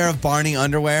have a pair of Barney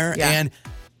underwear. Yeah. And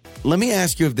let me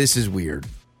ask you if this is weird.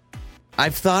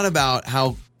 I've thought about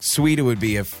how sweet it would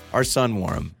be if our son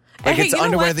wore them. It's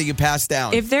underwear that you pass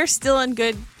down. If they're still in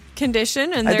good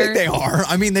condition, and I think they are.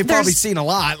 I mean, they've probably seen a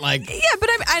lot. Yeah, but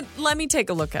let me take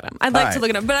a look at them. I'd like to look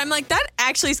at them, but I'm like, that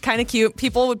actually is kind of cute.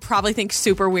 People would probably think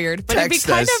super weird, but it'd be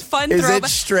kind of fun. Is it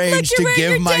strange to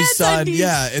give my son?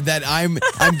 Yeah, that I'm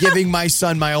giving my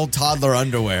son my old toddler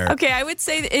underwear. Okay, I would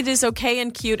say it is okay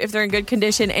and cute if they're in good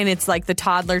condition, and it's like the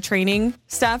toddler training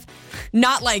stuff,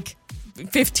 not like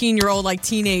 15-year-old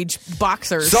teenage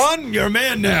boxers. Son, you're a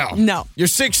man now. No. You're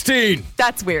 16.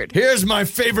 That's weird. Here's my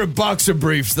favorite boxer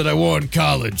briefs that I wore in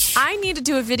college. I need to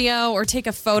do a video or take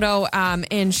a photo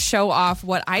and show off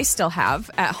what I still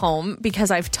have at home because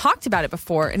I've talked about it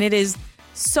before, and it is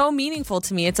so meaningful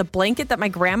to me. It's a blanket that my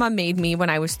grandma made me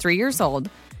when I was 3 years old.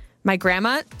 My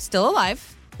grandma, still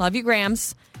alive. Love you,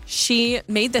 Grams. She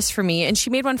made this for me, and she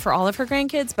made one for all of her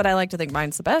grandkids, but I like to think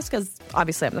mine's the best because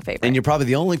obviously I'm the favorite. And you're probably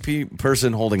the only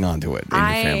person holding on to it in your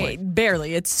family.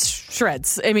 Barely. It's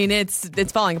shreds. I mean, it's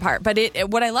falling apart. But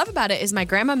what I love about it is my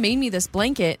grandma made me this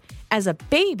blanket as a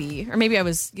baby, or maybe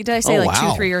did I say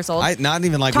 2, 3 years old? Not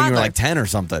even when you were 10 or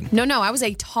something. No, I was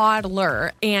a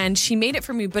toddler, and she made it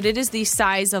for me, but it is the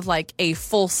size of a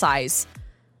full size.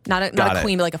 Not a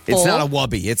queen, but a full. It's not a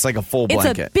wubby. It's like a full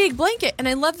blanket. It's a big blanket. And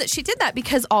I love that she did that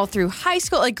because all through high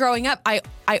school, growing up, I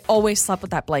always slept with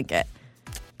that blanket.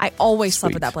 I always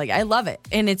slept with that blanket. I love it.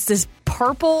 And it's this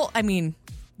purple. I mean,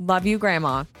 love you,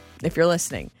 Grandma, if you're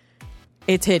listening.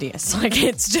 It's hideous.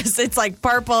 It's like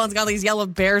purple. And it's got these yellow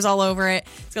bears all over it.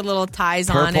 It's got little ties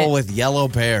on it. Purple with yellow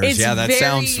bears. That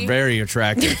sounds very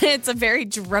attractive. It's a very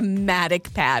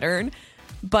dramatic pattern.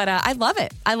 But I love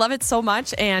it. I love it so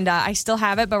much, and I still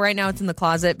have it. But right now it's in the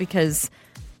closet because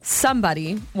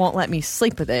somebody won't let me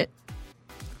sleep with it.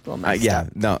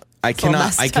 No, I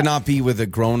cannot be with a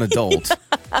grown adult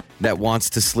that wants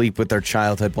to sleep with their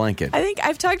childhood blanket. I think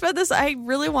I've talked about this. I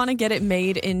really want to get it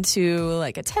made into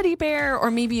a teddy bear or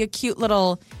maybe a cute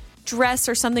little dress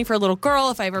or something for a little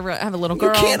girl if I ever have a little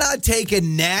girl. You cannot take a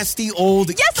nasty old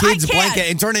kid's blanket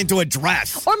and turn it into a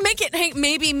dress. Or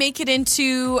maybe make it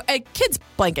into a kid's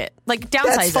blanket. Like downsize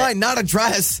it. That's fine, not a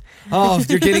dress. Oh,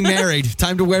 you're getting married.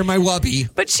 Time to wear my wubby.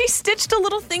 But she stitched a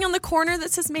little thing on the corner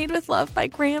that says "Made with Love" by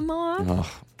Grandma.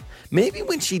 Oh. Maybe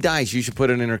when she dies, you should put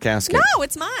it in her casket. No,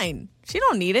 it's mine. She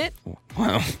don't need it.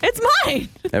 Well, it's mine.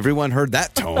 Everyone heard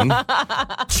that tone.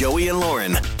 Joey and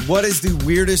Lauren. What is the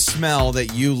weirdest smell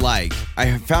that you like?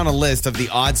 I found a list of the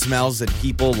odd smells that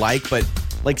people like, but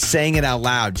like saying it out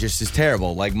loud just is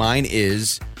terrible. Like mine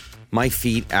is my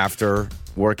feet after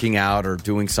working out or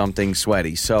doing something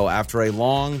sweaty. So after a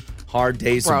long, hard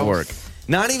days of work.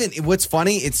 Not even, what's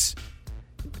funny,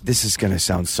 this is going to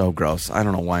sound so gross. I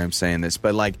don't know why I'm saying this,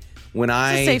 but like, when it's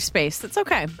a safe space. That's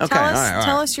okay. Okay,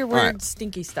 Tell us your weird,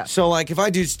 stinky stuff. So, like, if I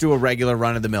just do a regular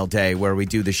run-of-the-mill day where we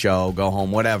do the show, go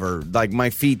home, whatever, like, my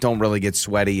feet don't really get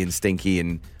sweaty and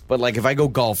stinky. But, like, if I go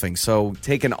golfing, so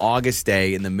take an August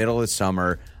day in the middle of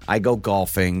summer, I go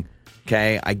golfing,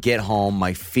 okay? I get home,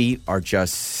 my feet are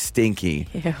just stinky.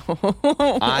 Ew.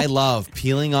 I love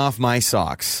peeling off my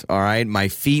socks, all right? My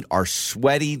feet are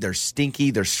sweaty, they're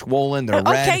stinky, they're swollen, they're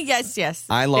red. Okay, yes.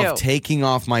 I love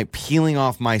peeling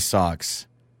off my socks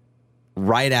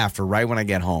right when I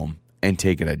get home and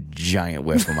taking a giant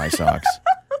whiff of my socks.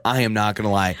 I am not going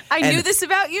to lie. I knew this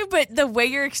about you, but the way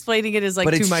you're explaining it is like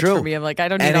too much for me. I'm like, I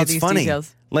don't need all these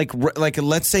details. Like,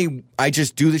 let's say I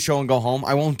just do the show and go home.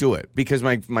 I won't do it because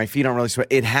my feet aren't really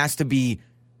sweaty. It has to be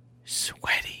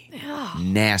sweaty,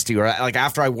 nasty. Or like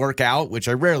after I work out, which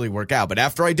I rarely work out, but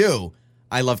after I do,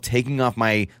 I love taking off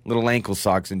my little ankle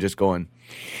socks and just going.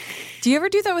 Do you ever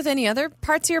do that with any other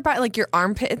parts of your body, like your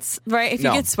armpits, right? If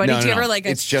you get sweaty, do you ever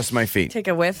it's just my feet. Take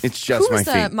a whiff? It's just my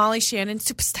feet. Who was the Molly Shannon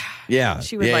superstar? Yeah.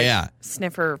 She would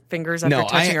sniff her fingers after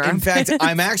touching her armpits. In fact,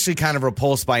 I'm actually kind of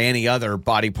repulsed by any other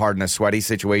body part in a sweaty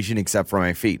situation except for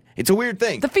my feet. It's a weird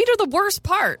thing. The feet are the worst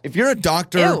part. If you're a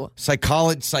doctor,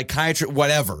 psychiatrist,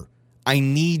 whatever, I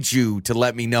need you to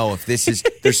let me know if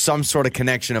there's some sort of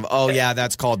connection of,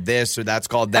 that's called this or that's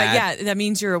called that. That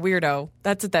means you're a weirdo.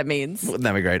 That's what that means. Wouldn't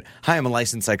that be great? Hi, I'm a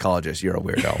licensed psychologist. You're a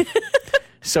weirdo.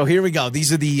 So here we go.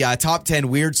 These are the top 10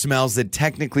 weird smells that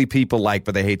technically people like,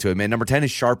 but they hate to admit. Number 10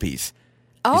 is Sharpies.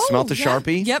 You smell the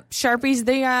Sharpie? Yep, Sharpies.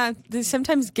 They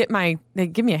sometimes give me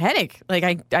a headache.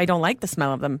 Like I don't like the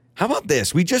smell of them. How about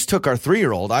this? We just took our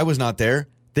 3-year-old. I was not there.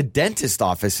 The dentist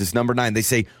office is number 9. They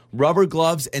say rubber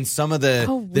gloves and some of the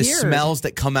smells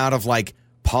that come out of like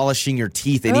polishing your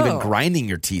teeth and even grinding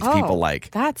your teeth people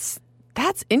like. That's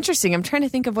interesting. I'm trying to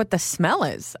think of what the smell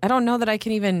is. I don't know that I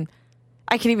can even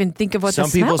think of what the smell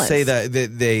is. Some people say that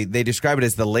they describe it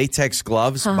as the latex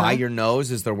gloves by your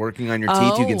nose as they're working on your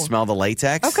teeth. You can smell the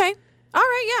latex. Okay. All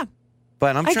right, yeah.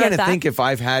 But I'm trying to think if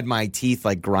I've had my teeth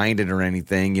like grinded or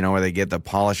anything, where they get the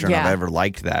polisher and I've ever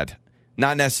liked that.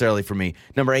 Not necessarily for me.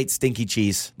 Number 8, stinky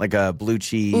cheese, like a blue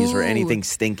cheese or anything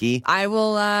stinky. I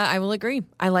will agree.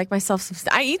 I like myself some.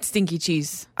 I eat stinky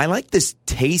cheese. I like this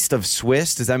taste of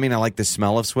Swiss. Does that mean I like the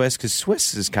smell of Swiss? Because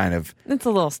Swiss is kind of. It's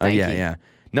a little stinky. Yeah.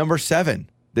 Number 7.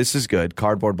 This is good.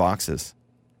 Cardboard boxes.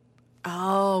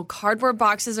 Oh, cardboard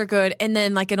boxes are good. And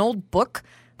then like an old book.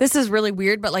 This is really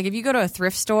weird, but like if you go to a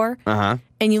thrift store and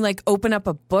you like open up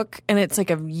a book and it's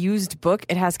like a used book,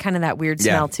 it has kind of that weird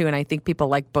smell too. And I think people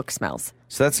like book smells.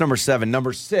 So that's number 7.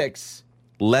 Number 6,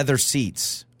 leather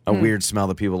seats. A weird smell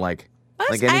that people like.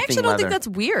 Like anything I actually don't leather. think that's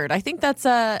weird. I think that's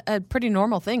a pretty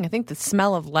normal thing. I think the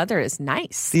smell of leather is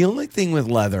nice. The only thing with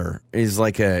leather is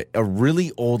like a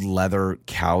really old leather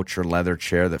couch or leather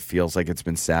chair that feels like it's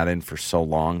been sat in for so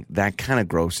long. That kind of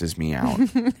grosses me out.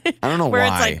 I don't know Where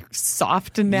why. it's like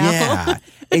soft now. Yeah.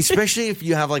 Especially if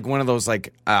you have like one of those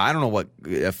like, I don't know what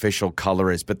official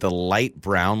color is, but the light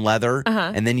brown leather.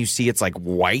 And then you see it's like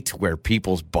white where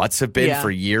people's butts have been for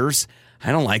years.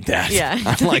 I don't like that. Yeah.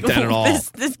 I don't like that at all.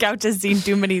 This couch has seen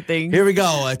too many things. Here we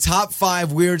go. Top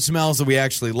 5 weird smells that we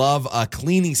actually love.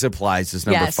 Cleaning supplies is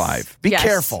number 5. Be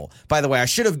careful. By the way, I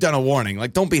should have done a warning.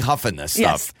 Like, don't be huffing this stuff.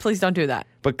 Yes, please don't do that.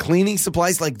 But cleaning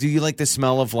supplies, like, do you like the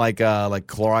smell of like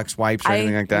Clorox wipes or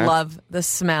anything like that? I love the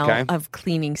smell of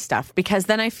cleaning stuff because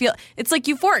then I feel it's like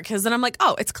euphoric because then I'm like,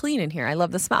 oh, it's clean in here. I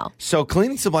love the smell. So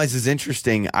cleaning supplies is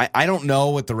interesting. I don't know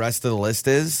what the rest of the list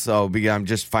is, so I'm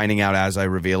just finding out as I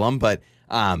reveal them. But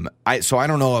I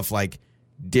don't know if like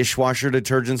dishwasher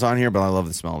detergent's on here, but I love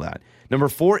the smell of that. Number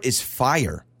 4 is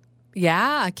fire.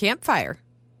 Yeah, a campfire.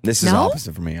 This is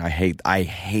opposite for me. I hate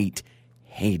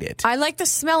it. I like the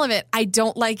smell of it. I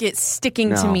don't like it sticking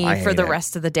to me for the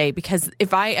rest of the day because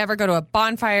if I ever go to a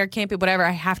bonfire, camping, whatever,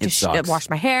 I have to wash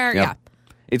my hair. Yep. Yeah.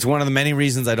 It's one of the many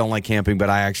reasons I don't like camping, but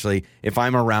I actually, if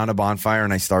I'm around a bonfire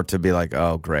and I start to be like,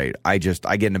 oh, great, I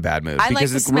get in a bad mood. I like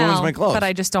because the it smell, ruins my clothes. but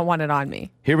I just don't want it on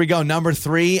me. Here we go. Number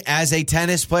 3, as a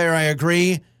tennis player, I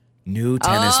agree. New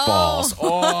tennis balls.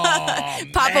 Oh,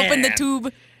 Pop open the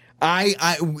tube.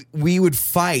 We would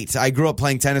fight. I grew up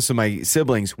playing tennis with my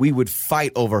siblings. We would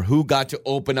fight over who got to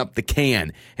open up the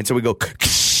can. And so we go,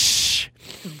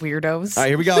 weirdos. All right,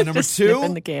 here we go. Number 2.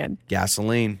 Sniffing the can.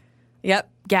 Gasoline. Yep.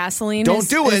 Gasoline Don't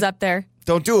do it. is up there.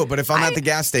 Don't do it. But if I'm at the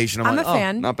gas station, I'm like, a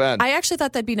fan. Not bad. I actually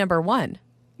thought that'd be number 1.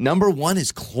 Number 1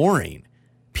 is chlorine.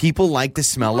 People like the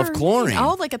smell of chlorine.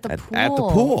 Oh, like at the pool. At the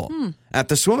pool. At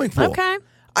the swimming pool. Okay.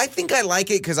 I think I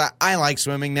like it because I like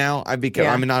swimming now. I'm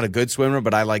not a good swimmer,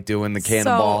 but I like doing the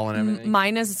cannonball and everything.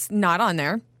 Mine is not on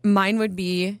there. Mine would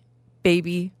be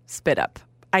baby spit up.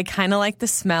 I kind of like the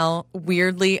smell,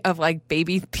 weirdly, of like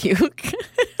baby puke.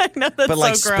 I know that's but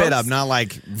like so gross. spit up, not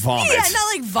like vomit. Yeah,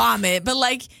 not like vomit, but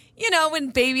like, when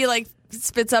baby like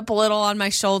spits up a little on my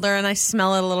shoulder and I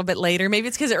smell it a little bit later. Maybe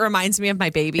it's because it reminds me of my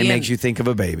baby. It makes you think of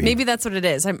a baby. Maybe that's what it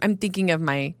is. I'm thinking of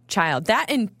my child. That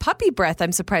and puppy breath,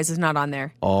 I'm surprised is not on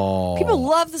there. Oh. People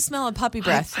love the smell of puppy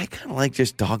breath. I kind of like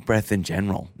just dog breath in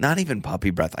general. Not even puppy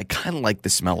breath. I kind of like the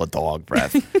smell of dog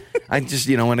breath. I just,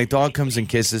 when a dog comes and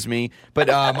kisses me. But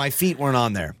my feet weren't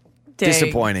on there. Dang.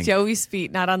 Disappointing. Joey's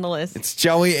feet, not on the list. It's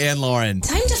Joey and Lauren.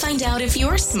 Time to find out if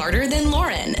you're smarter than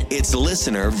Lauren. It's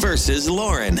listener versus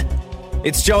Lauren.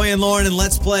 It's Joey and Lauren, and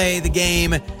let's play the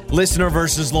game Listener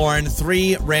versus Lauren.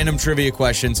 3 random trivia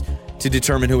questions to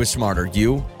determine who is smarter,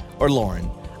 you or Lauren.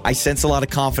 I sense a lot of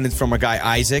confidence from our guy,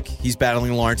 Isaac. He's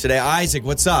battling Lauren today. Isaac,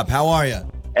 what's up? How are you?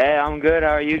 Hey, I'm good. How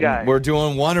are you guys? We're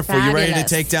doing wonderful. You ready to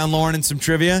Fabulous. take down Lauren in some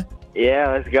trivia?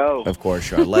 Yeah, let's go. Of course,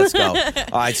 sure. Let's go.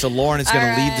 All right, so Lauren is going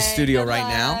to leave the studio good right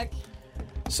now. luck.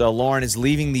 So Lauren is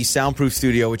leaving the soundproof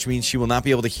studio, which means she will not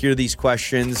be able to hear these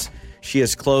questions. She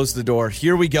has closed the door.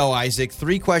 Here we go, Isaac.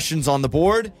 3 questions on the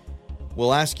board.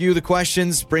 We'll ask you the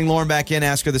questions, bring Lauren back in,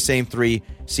 ask her the same 3,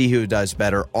 see who does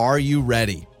better. Are you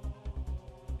ready?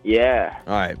 Yeah.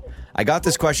 All right. I got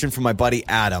this question from my buddy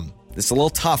Adam. This is a little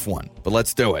tough one, but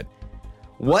let's do it.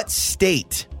 What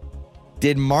state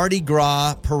did Mardi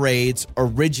Gras parades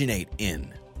originate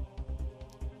in?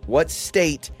 What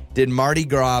state did Mardi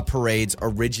Gras parades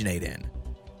originate in?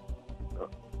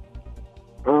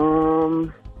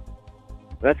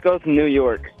 Let's go to New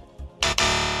York.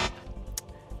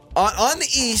 On the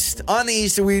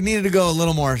east, we needed to go a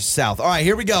little more south. All right,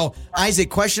 here we go.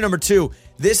 Isaac, question number 2.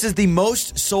 This is the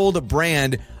most sold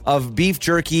brand of beef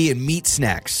jerky and meat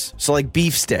snacks. So like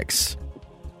beef sticks.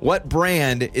 What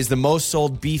brand is the most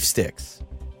sold beef sticks?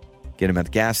 Get them at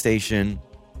the gas station.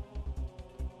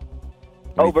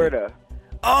 Alberta.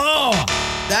 Oh,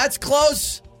 that's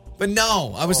close. But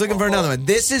no, I was looking for another one.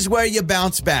 This is where you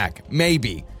bounce back.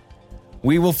 Maybe.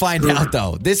 We will find out,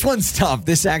 though. This one's tough.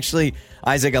 This actually,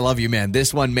 Isaac, I love you, man.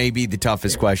 This one may be the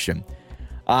toughest question.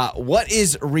 What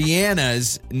is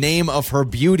Rihanna's name of her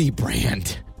beauty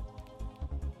brand?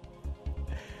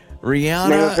 Rihanna.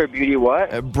 Name of her beauty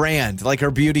what? Brand, like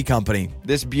her beauty company.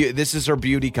 This is her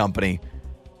beauty company.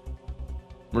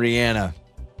 Rihanna.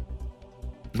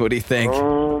 What do you think?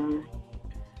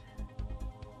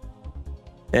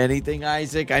 Anything,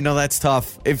 Isaac? I know that's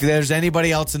tough. If there's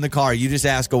anybody else in the car, you just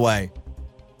ask away.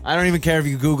 I don't even care if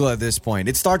you Google at this point.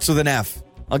 It starts with an F.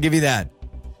 I'll give you that.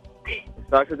 It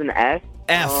starts with an S?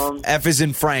 F. F is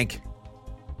in Frank.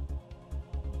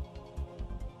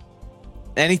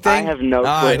 Anything? I have no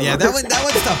clue. Yeah, that one's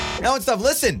tough. That one's tough.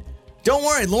 Listen, don't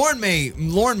worry. Lauren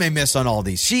may miss on all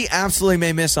these. She absolutely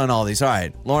may miss on all these. All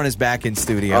right. Lauren is back in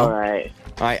studio. All right.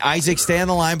 Isaac, stay on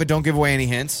the line, but don't give away any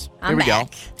hints. Here we go. All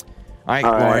right,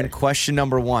 All Lauren, right. question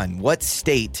number 1. What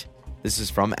state, this is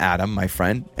from Adam, my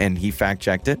friend, and he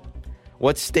fact-checked it.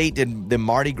 What state did the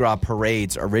Mardi Gras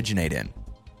parades originate in?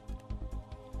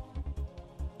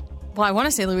 Well, I want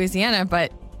to say Louisiana,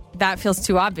 but that feels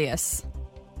too obvious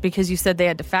because you said they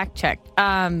had to fact check.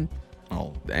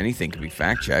 Oh, anything could be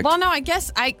fact-checked. Well, no, I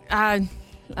guess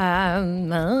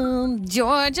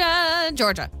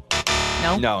Georgia.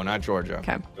 No? No, not Georgia.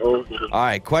 Okay. All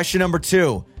right, question number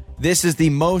 2. This is the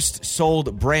most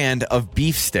sold brand of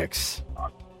beef sticks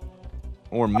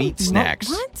or meat snacks.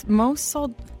 What? Most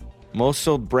sold? Most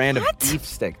sold brand of beef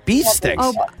stick. Beef sticks.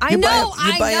 Oh, I You know.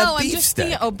 buy a I'm beef just stick.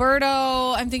 thinking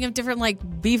Oberto. I'm thinking of different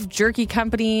like beef jerky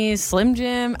companies, Slim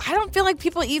Jim. I don't feel like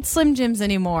people eat Slim Jims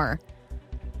anymore.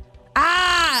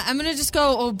 I'm going to just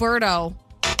go Oberto.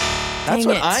 That's Dang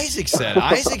what it. Isaac said.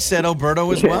 Isaac said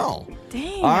Oberto as well.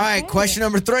 Dang. All right, question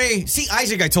number 3. See,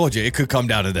 Isaac, I told you it could come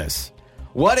down to this.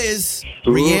 What is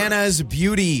Rihanna's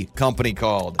beauty company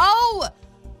called? Oh,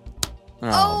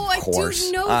 I course.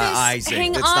 do know this. Isaac,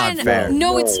 Hang that's on. not fair.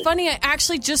 No, it's funny. I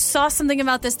actually just saw something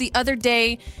about this the other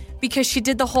day because she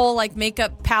did the whole like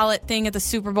makeup palette thing at the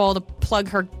Super Bowl to plug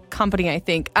her company, I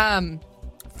think.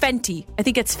 Fenty. I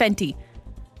think it's Fenty.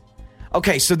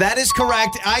 Okay, so that is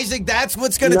correct. Isaac, that's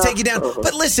what's going to take you down.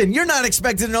 But listen, you're not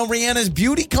expected to know Rihanna's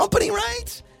beauty company,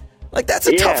 right? Like, that's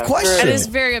a tough question. It is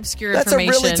very obscure That's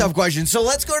information. a really tough question. So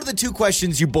let's go to the two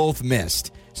questions you both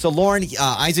missed. So, Lauren,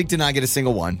 Isaac did not get a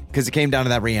single one because it came down to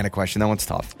that Rihanna question. That one's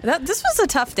tough. This was a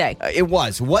tough day. It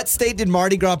was. What state did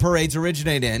Mardi Gras parades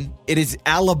originate in? It is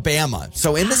Alabama.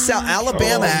 So in the South,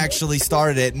 Alabama actually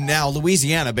started it. And now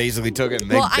Louisiana basically took it.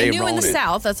 And I knew in the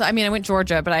South. I went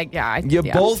Georgia, but You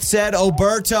both said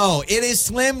Oberto. It is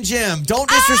Slim Jim. Don't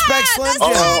disrespect Slim Jim.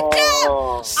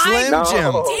 Slim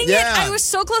Jim. Dang it. I was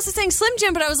so close to saying Slim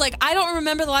Jim, but I was like, I don't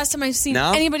remember the last time I've seen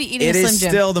anybody eating a Slim Jim. It is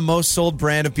still the most sold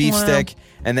brand of beef stick.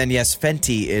 And then, yes,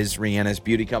 Fenty is Rihanna's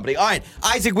beauty company. All right,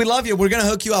 Isaac, we love you. We're going to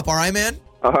hook you up. All right, man?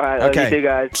 All right. Love you too,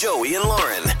 guys. Joey and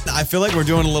Lauren. I feel like we're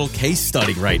doing a little case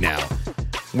study right now.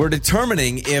 We're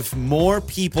determining if more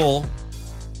people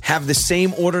have the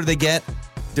same order they get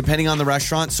depending on the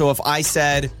restaurant. So if I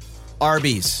said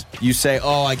Arby's, you say,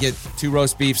 oh, I get 2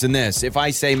 roast beefs and this. If I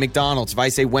say McDonald's, if I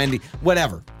say Wendy,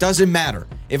 whatever. Doesn't matter.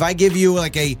 If I give you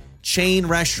like a chain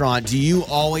restaurant, do you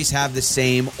always have the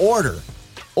same order?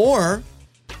 Or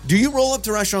do you roll up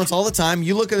to restaurants all the time?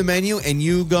 You look at the menu and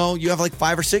you have like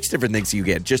 5 or 6 different things you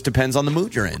get. Just depends on the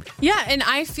mood you're in. Yeah, and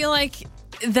I feel like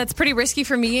that's pretty risky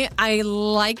for me. I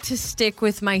like to stick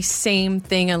with my same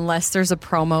thing unless there's a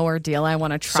promo or deal I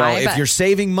want to try. So if you're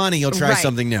saving money, you'll try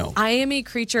something new. I am a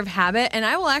creature of habit, and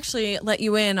I will actually let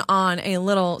you in on a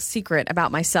little secret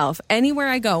about myself. Anywhere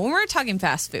I go, when we're talking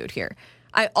fast food here,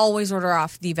 I always order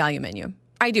off the value menu.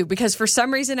 I do, because for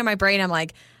some reason in my brain, I'm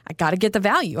like, I got to get the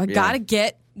value. I got to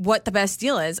get what the best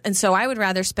deal is. And so I would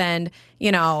rather spend,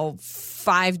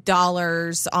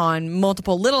 $5 on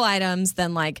multiple little items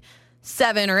than like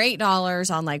 $7 or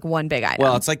 $8 on like one big item.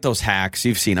 Well, it's like those hacks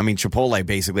you've seen. I mean, Chipotle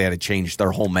basically had to change their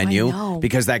whole menu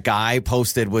because that guy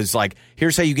posted was like,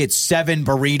 here's how you get 7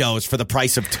 burritos for the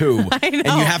price of 2. And you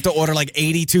have to order like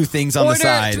 82 things on the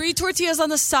side. 3 tortillas on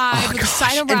the side with a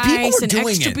side of rice and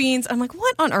extra beans. I'm like,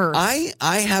 what on earth?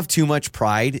 I have too much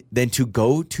pride than to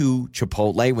go to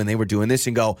Chipotle when they were doing this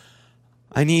and go,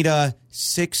 I need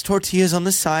 6 tortillas on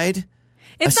the side.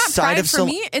 It's not pride for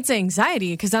me. It's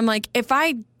anxiety because I'm like, if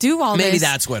I do all maybe this,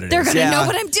 that's what it is. They're going to know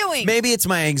what I'm doing. Maybe it's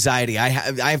my anxiety. I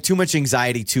have too much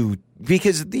anxiety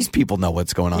because these people know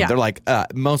what's going on. Yeah. They're like,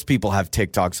 most people have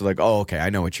TikToks. So like, oh, okay, I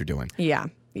know what you're doing. Yeah.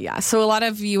 So a lot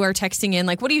of you are texting in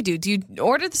like, what do you do? Do you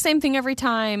order the same thing every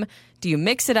time? Do you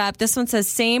mix it up? This one says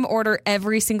same order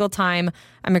every single time.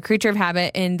 I'm a creature of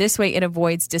habit, and this way it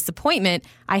avoids disappointment.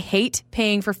 I hate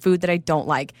paying for food that I don't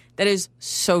like. That is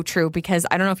so true because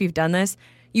I don't know if you've done this.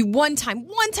 One time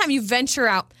you venture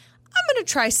out, I'm going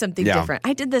to try something different.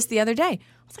 I did this the other day. I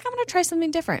was like, I'm going to try something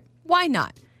different. Why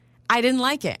not? I didn't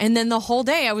like it. And then the whole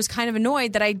day I was kind of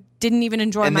annoyed that I didn't even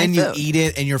enjoy my food. And then you eat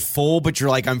it and you're full, but you're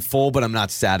like, I'm full, but I'm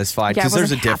not satisfied. Because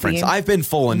there's a difference. I've been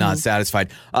full and not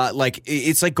satisfied.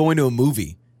 It's like going to a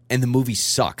movie and the movie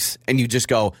sucks. And you just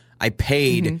go, I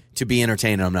paid to be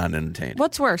entertained and I'm not entertained.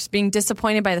 What's worse, being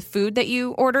disappointed by the food that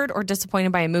you ordered or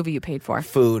disappointed by a movie you paid for?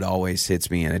 Food always hits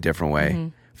me in a different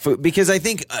way. Food, because I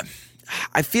think,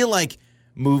 I feel like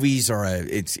movies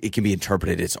it can be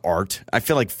interpreted as art. I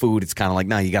feel like food, it's kind of like,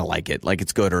 no, you gotta like it. Like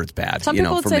it's good or it's bad. Some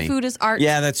people would say food is art.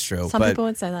 Yeah, that's true. Some people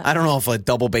would say that. I don't know if a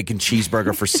double bacon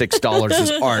cheeseburger for $6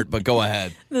 is art, but go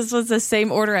ahead. This was the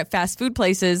same order at fast food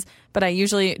places, but I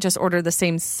usually just order the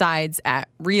same sides at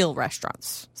real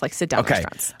restaurants. It's like sit-down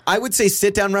restaurants. I would say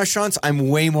sit-down restaurants, I'm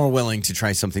way more willing to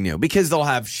try something new because they'll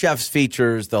have chef's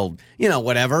features, they'll,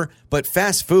 whatever. But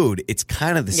fast food, it's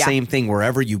kind of the same thing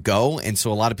wherever you go, and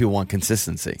so a lot of people want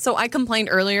consistency. So I complained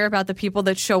earlier about the people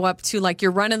that show up to like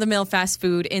your run-of-the-mill fast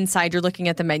food. Inside, you're looking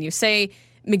at the menu. Say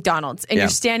McDonald's, and you're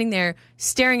standing there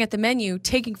staring at the menu,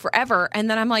 taking forever, and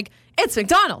then I'm like, it's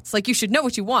McDonald's. Like, you should know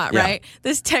what you want, right?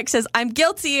 This text says, I'm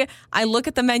guilty. I look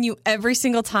at the menu every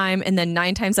single time, and then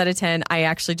 9 times out of 10, I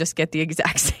actually just get the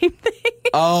exact same thing.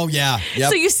 Oh, yeah. Yep.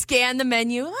 So you scan the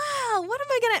menu. What am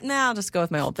I going to... Nah, I'll just go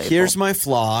with my old faithful. Here's my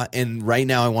flaw, and right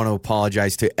now I want to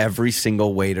apologize to every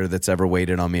single waiter that's ever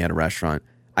waited on me at a restaurant.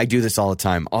 I do this all the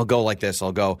time. I'll go like this.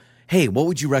 I'll go, hey, what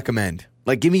would you recommend?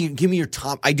 Like, give me your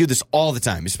top... I do this all the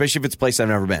time, especially if it's a place I've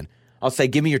never been. I'll say,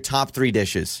 give me your top 3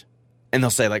 dishes. And they'll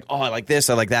say, like, oh, I like this,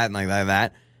 I like that, and I like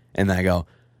that. And then I go,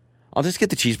 I'll just get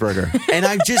the cheeseburger. And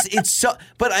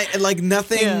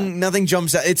nothing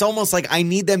jumps out. It's almost like I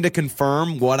need them to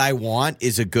confirm what I want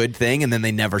is a good thing, and then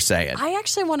they never say it. I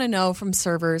actually want to know from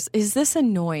servers, is this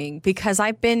annoying? Because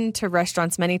I've been to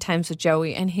restaurants many times with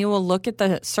Joey, and he will look at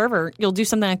the server, you'll do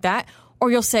something like that, or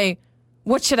you'll say,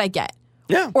 what should I get?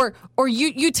 Yeah. Or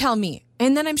you tell me.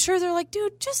 And then I'm sure they're like,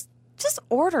 dude, just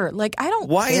order. Like, I don't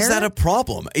Why care. is that a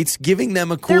problem? It's giving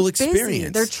them a cool experience. Busy.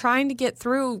 They're trying to get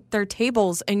through their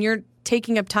tables, and you're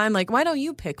taking up time. Like, why don't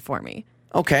you pick for me?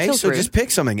 Okay, Feels so rude. just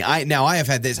pick something. I have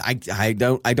had this. I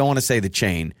don't want to say the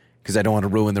chain because I don't want to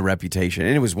ruin the reputation.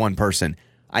 And it was one person.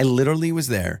 I literally was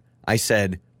there. I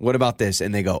said, "What about this?"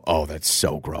 And they go, "Oh, that's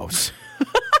so gross."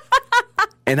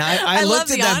 And I looked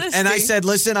at them honesty. and I said,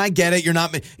 "Listen, I get it. You're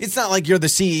not. It's not like you're the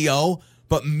CEO."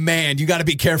 But, man, you got to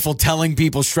be careful telling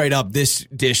people straight up, this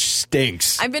dish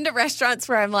stinks. I've been to restaurants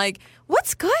where I'm like,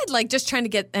 what's good? Like, just trying to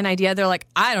get an idea. They're like,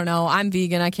 I don't know. I'm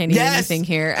vegan. I can't eat anything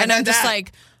here. And I'm just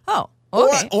like, oh,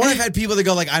 okay. Or I've had people that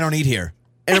go like, I don't eat here.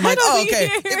 And I'm like, oh, okay.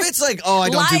 Here. If it's like, oh, I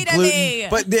don't do gluten.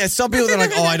 But yeah, some people, they're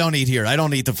like, oh, I don't eat here. I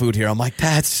don't eat the food here. I'm like,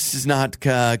 that's not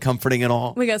comforting at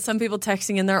all. We got some people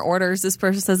texting in their orders. This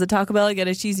person says, at Taco Bell, I get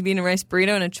a cheesy bean and rice burrito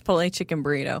and a Chipotle chicken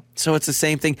burrito. So it's the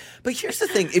same thing. But here's the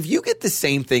thing. If you get the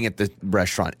same thing at the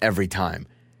restaurant every time,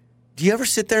 do you ever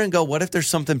sit there and go, what if there's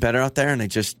something better out there and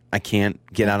I can't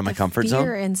get out of my comfort zone? The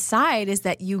fear inside is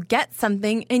that you get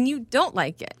something and you don't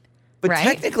like it. But right?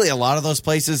 technically, a lot of those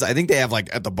places, I think they have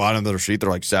like at the bottom of the sheet, they're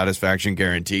like satisfaction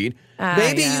guaranteed.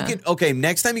 Maybe you can, okay,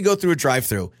 next time you go through a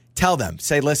drive-thru, tell them,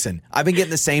 say, listen, I've been getting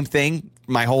the same thing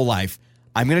my whole life.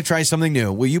 I'm going to try something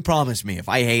new. Will you promise me if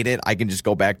I hate it, I can just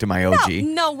go back to my OG?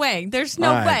 No way. There's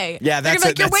no way. Yeah,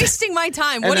 that's you're wasting my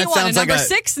time. What do you want? Number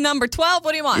 6, number 12?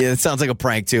 What do you want? Yeah, it sounds like a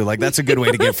prank too. Like that's a good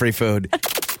way to get free food.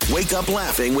 Wake up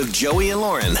laughing with Joey and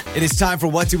Lauren. It is time for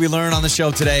What Did We Learn on the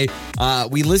show today.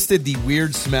 We listed the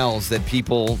weird smells that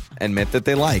people admit that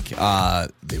they like.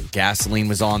 The gasoline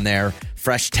was on there.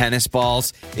 Fresh tennis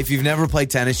balls. If you've never played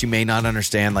tennis, you may not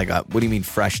understand. Like, what do you mean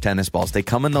fresh tennis balls? They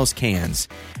come in those cans,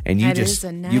 and you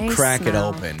you crack it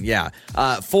open. Yeah.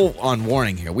 Full on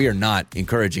warning here. We are not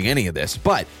encouraging any of this.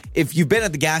 But if you've been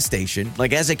at the gas station,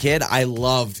 like as a kid, I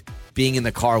loved being in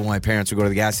the car when my parents would go to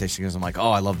the gas station because I'm like,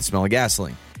 oh, I love the smell of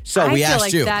gasoline. So we asked you.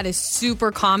 I feel like that is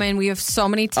super common. We have so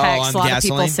many texts, a lot of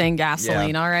people saying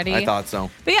gasoline already. I thought so.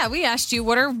 But yeah, we asked you,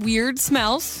 what are weird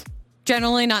smells?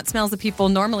 Generally not smells that people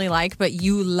normally like, but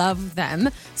you love them.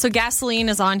 So gasoline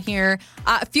is on here.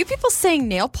 A few people saying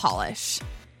nail polish.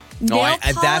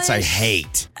 That's I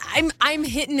hate. I'm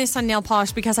hitting this on nail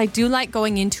polish because I do like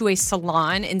going into a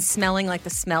salon and smelling like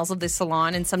the smells of the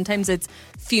salon, and sometimes it's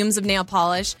fumes of nail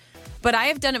polish. But I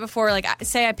have done it before. Like,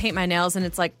 say I paint my nails and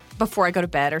it's like before I go to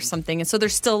bed or something. And so they're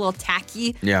still a little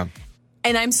tacky. Yeah.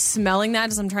 And I'm smelling that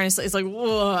as I'm trying to, it's like,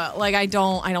 ugh. Like I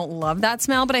don't love that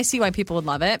smell, but I see why people would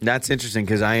love it. That's interesting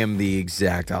because I am the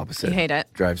exact opposite. You hate it.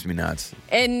 Drives me nuts.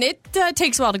 And it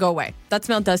takes a while to go away. That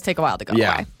smell does take a while to go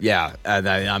away. Yeah.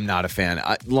 I'm not a fan.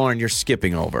 Lauren, you're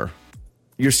skipping over.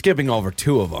 You're skipping over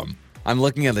 2 of them. I'm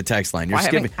looking at the text line. You're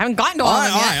skipping. I haven't gotten to all of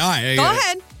them yet. All right. Go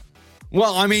ahead.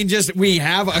 Well, I mean, we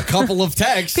have a couple of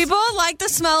texts. People like the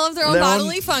smell of their own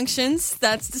bodily functions.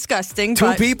 That's disgusting.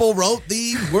 2 people wrote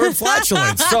the word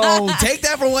flatulence. So take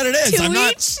that for what it is. To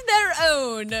each their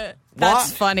own.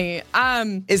 That's funny.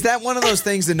 Is that one of those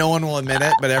things that no one will admit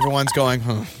it, but everyone's going,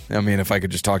 I mean, if I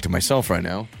could just talk to myself right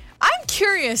now. I'm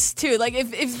curious, too. Like,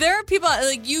 if there are people,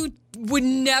 like, you would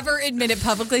never admit it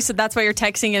publicly, so that's why you're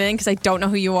texting it in, because I don't know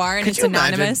who you are, and it's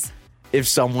anonymous. If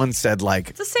someone said,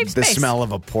 like, the smell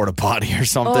of a porta potty or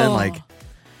something, like.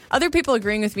 Other people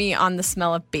agreeing with me on the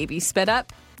smell of baby spit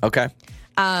up. Okay.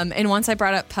 And once I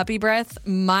brought up puppy breath,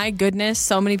 my goodness,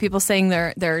 so many people saying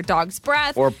their dog's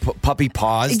breath. Or puppy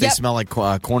paws. They smell like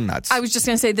corn nuts. I was just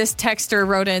going to say, this texter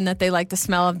wrote in that they like the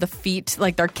smell of the feet,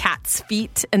 like their cat's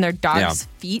feet and their dog's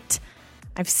feet.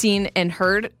 I've seen and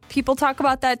heard people talk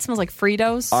about that. It smells like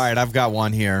Fritos. All right, I've got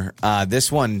one here. This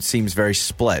one seems very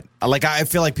split. Like, I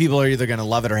feel like people are either going to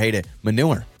love it or hate it.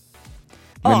 Manure.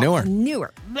 Manure.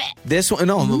 This one,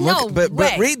 but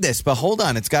read this. But hold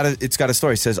on, it's got a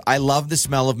story. It says, I love the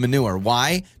smell of manure.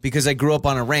 Why? Because I grew up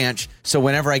on a ranch, so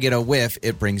whenever I get a whiff,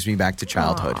 it brings me back to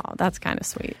childhood. Oh, that's kind of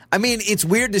sweet. I mean, it's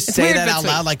weird to say that out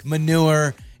loud. Like,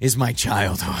 manure is my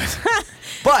childhood.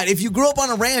 But if you grew up on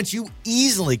a ranch, you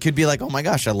easily could be like, oh my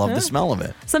gosh, I love the smell of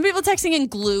it. Some people texting in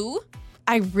glue.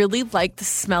 I really like the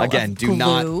smell of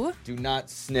glue. Do not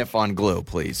sniff on glue,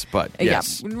 please. But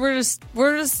yes. Yeah, we're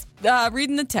just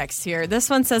reading the text here.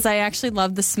 This one says, I actually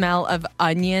love the smell of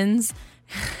onions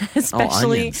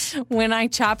Especially when I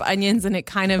chop onions and it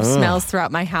kind of smells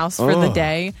throughout my house for the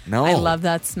day. No. I love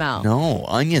that smell. No,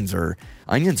 onions are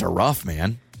rough,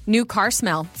 man. New car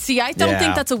smell. See, I don't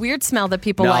think that's a weird smell that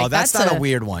people like. No, that's not a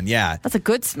weird one. Yeah. That's a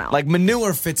good smell. Like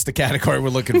manure fits the category we're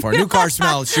looking for. New car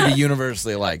smell should be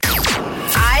universally liked.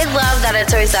 I love that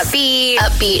it's always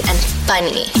upbeat and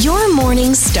funny. Your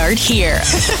mornings start here.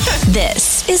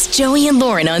 This is Joey and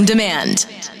Lauren on Demand.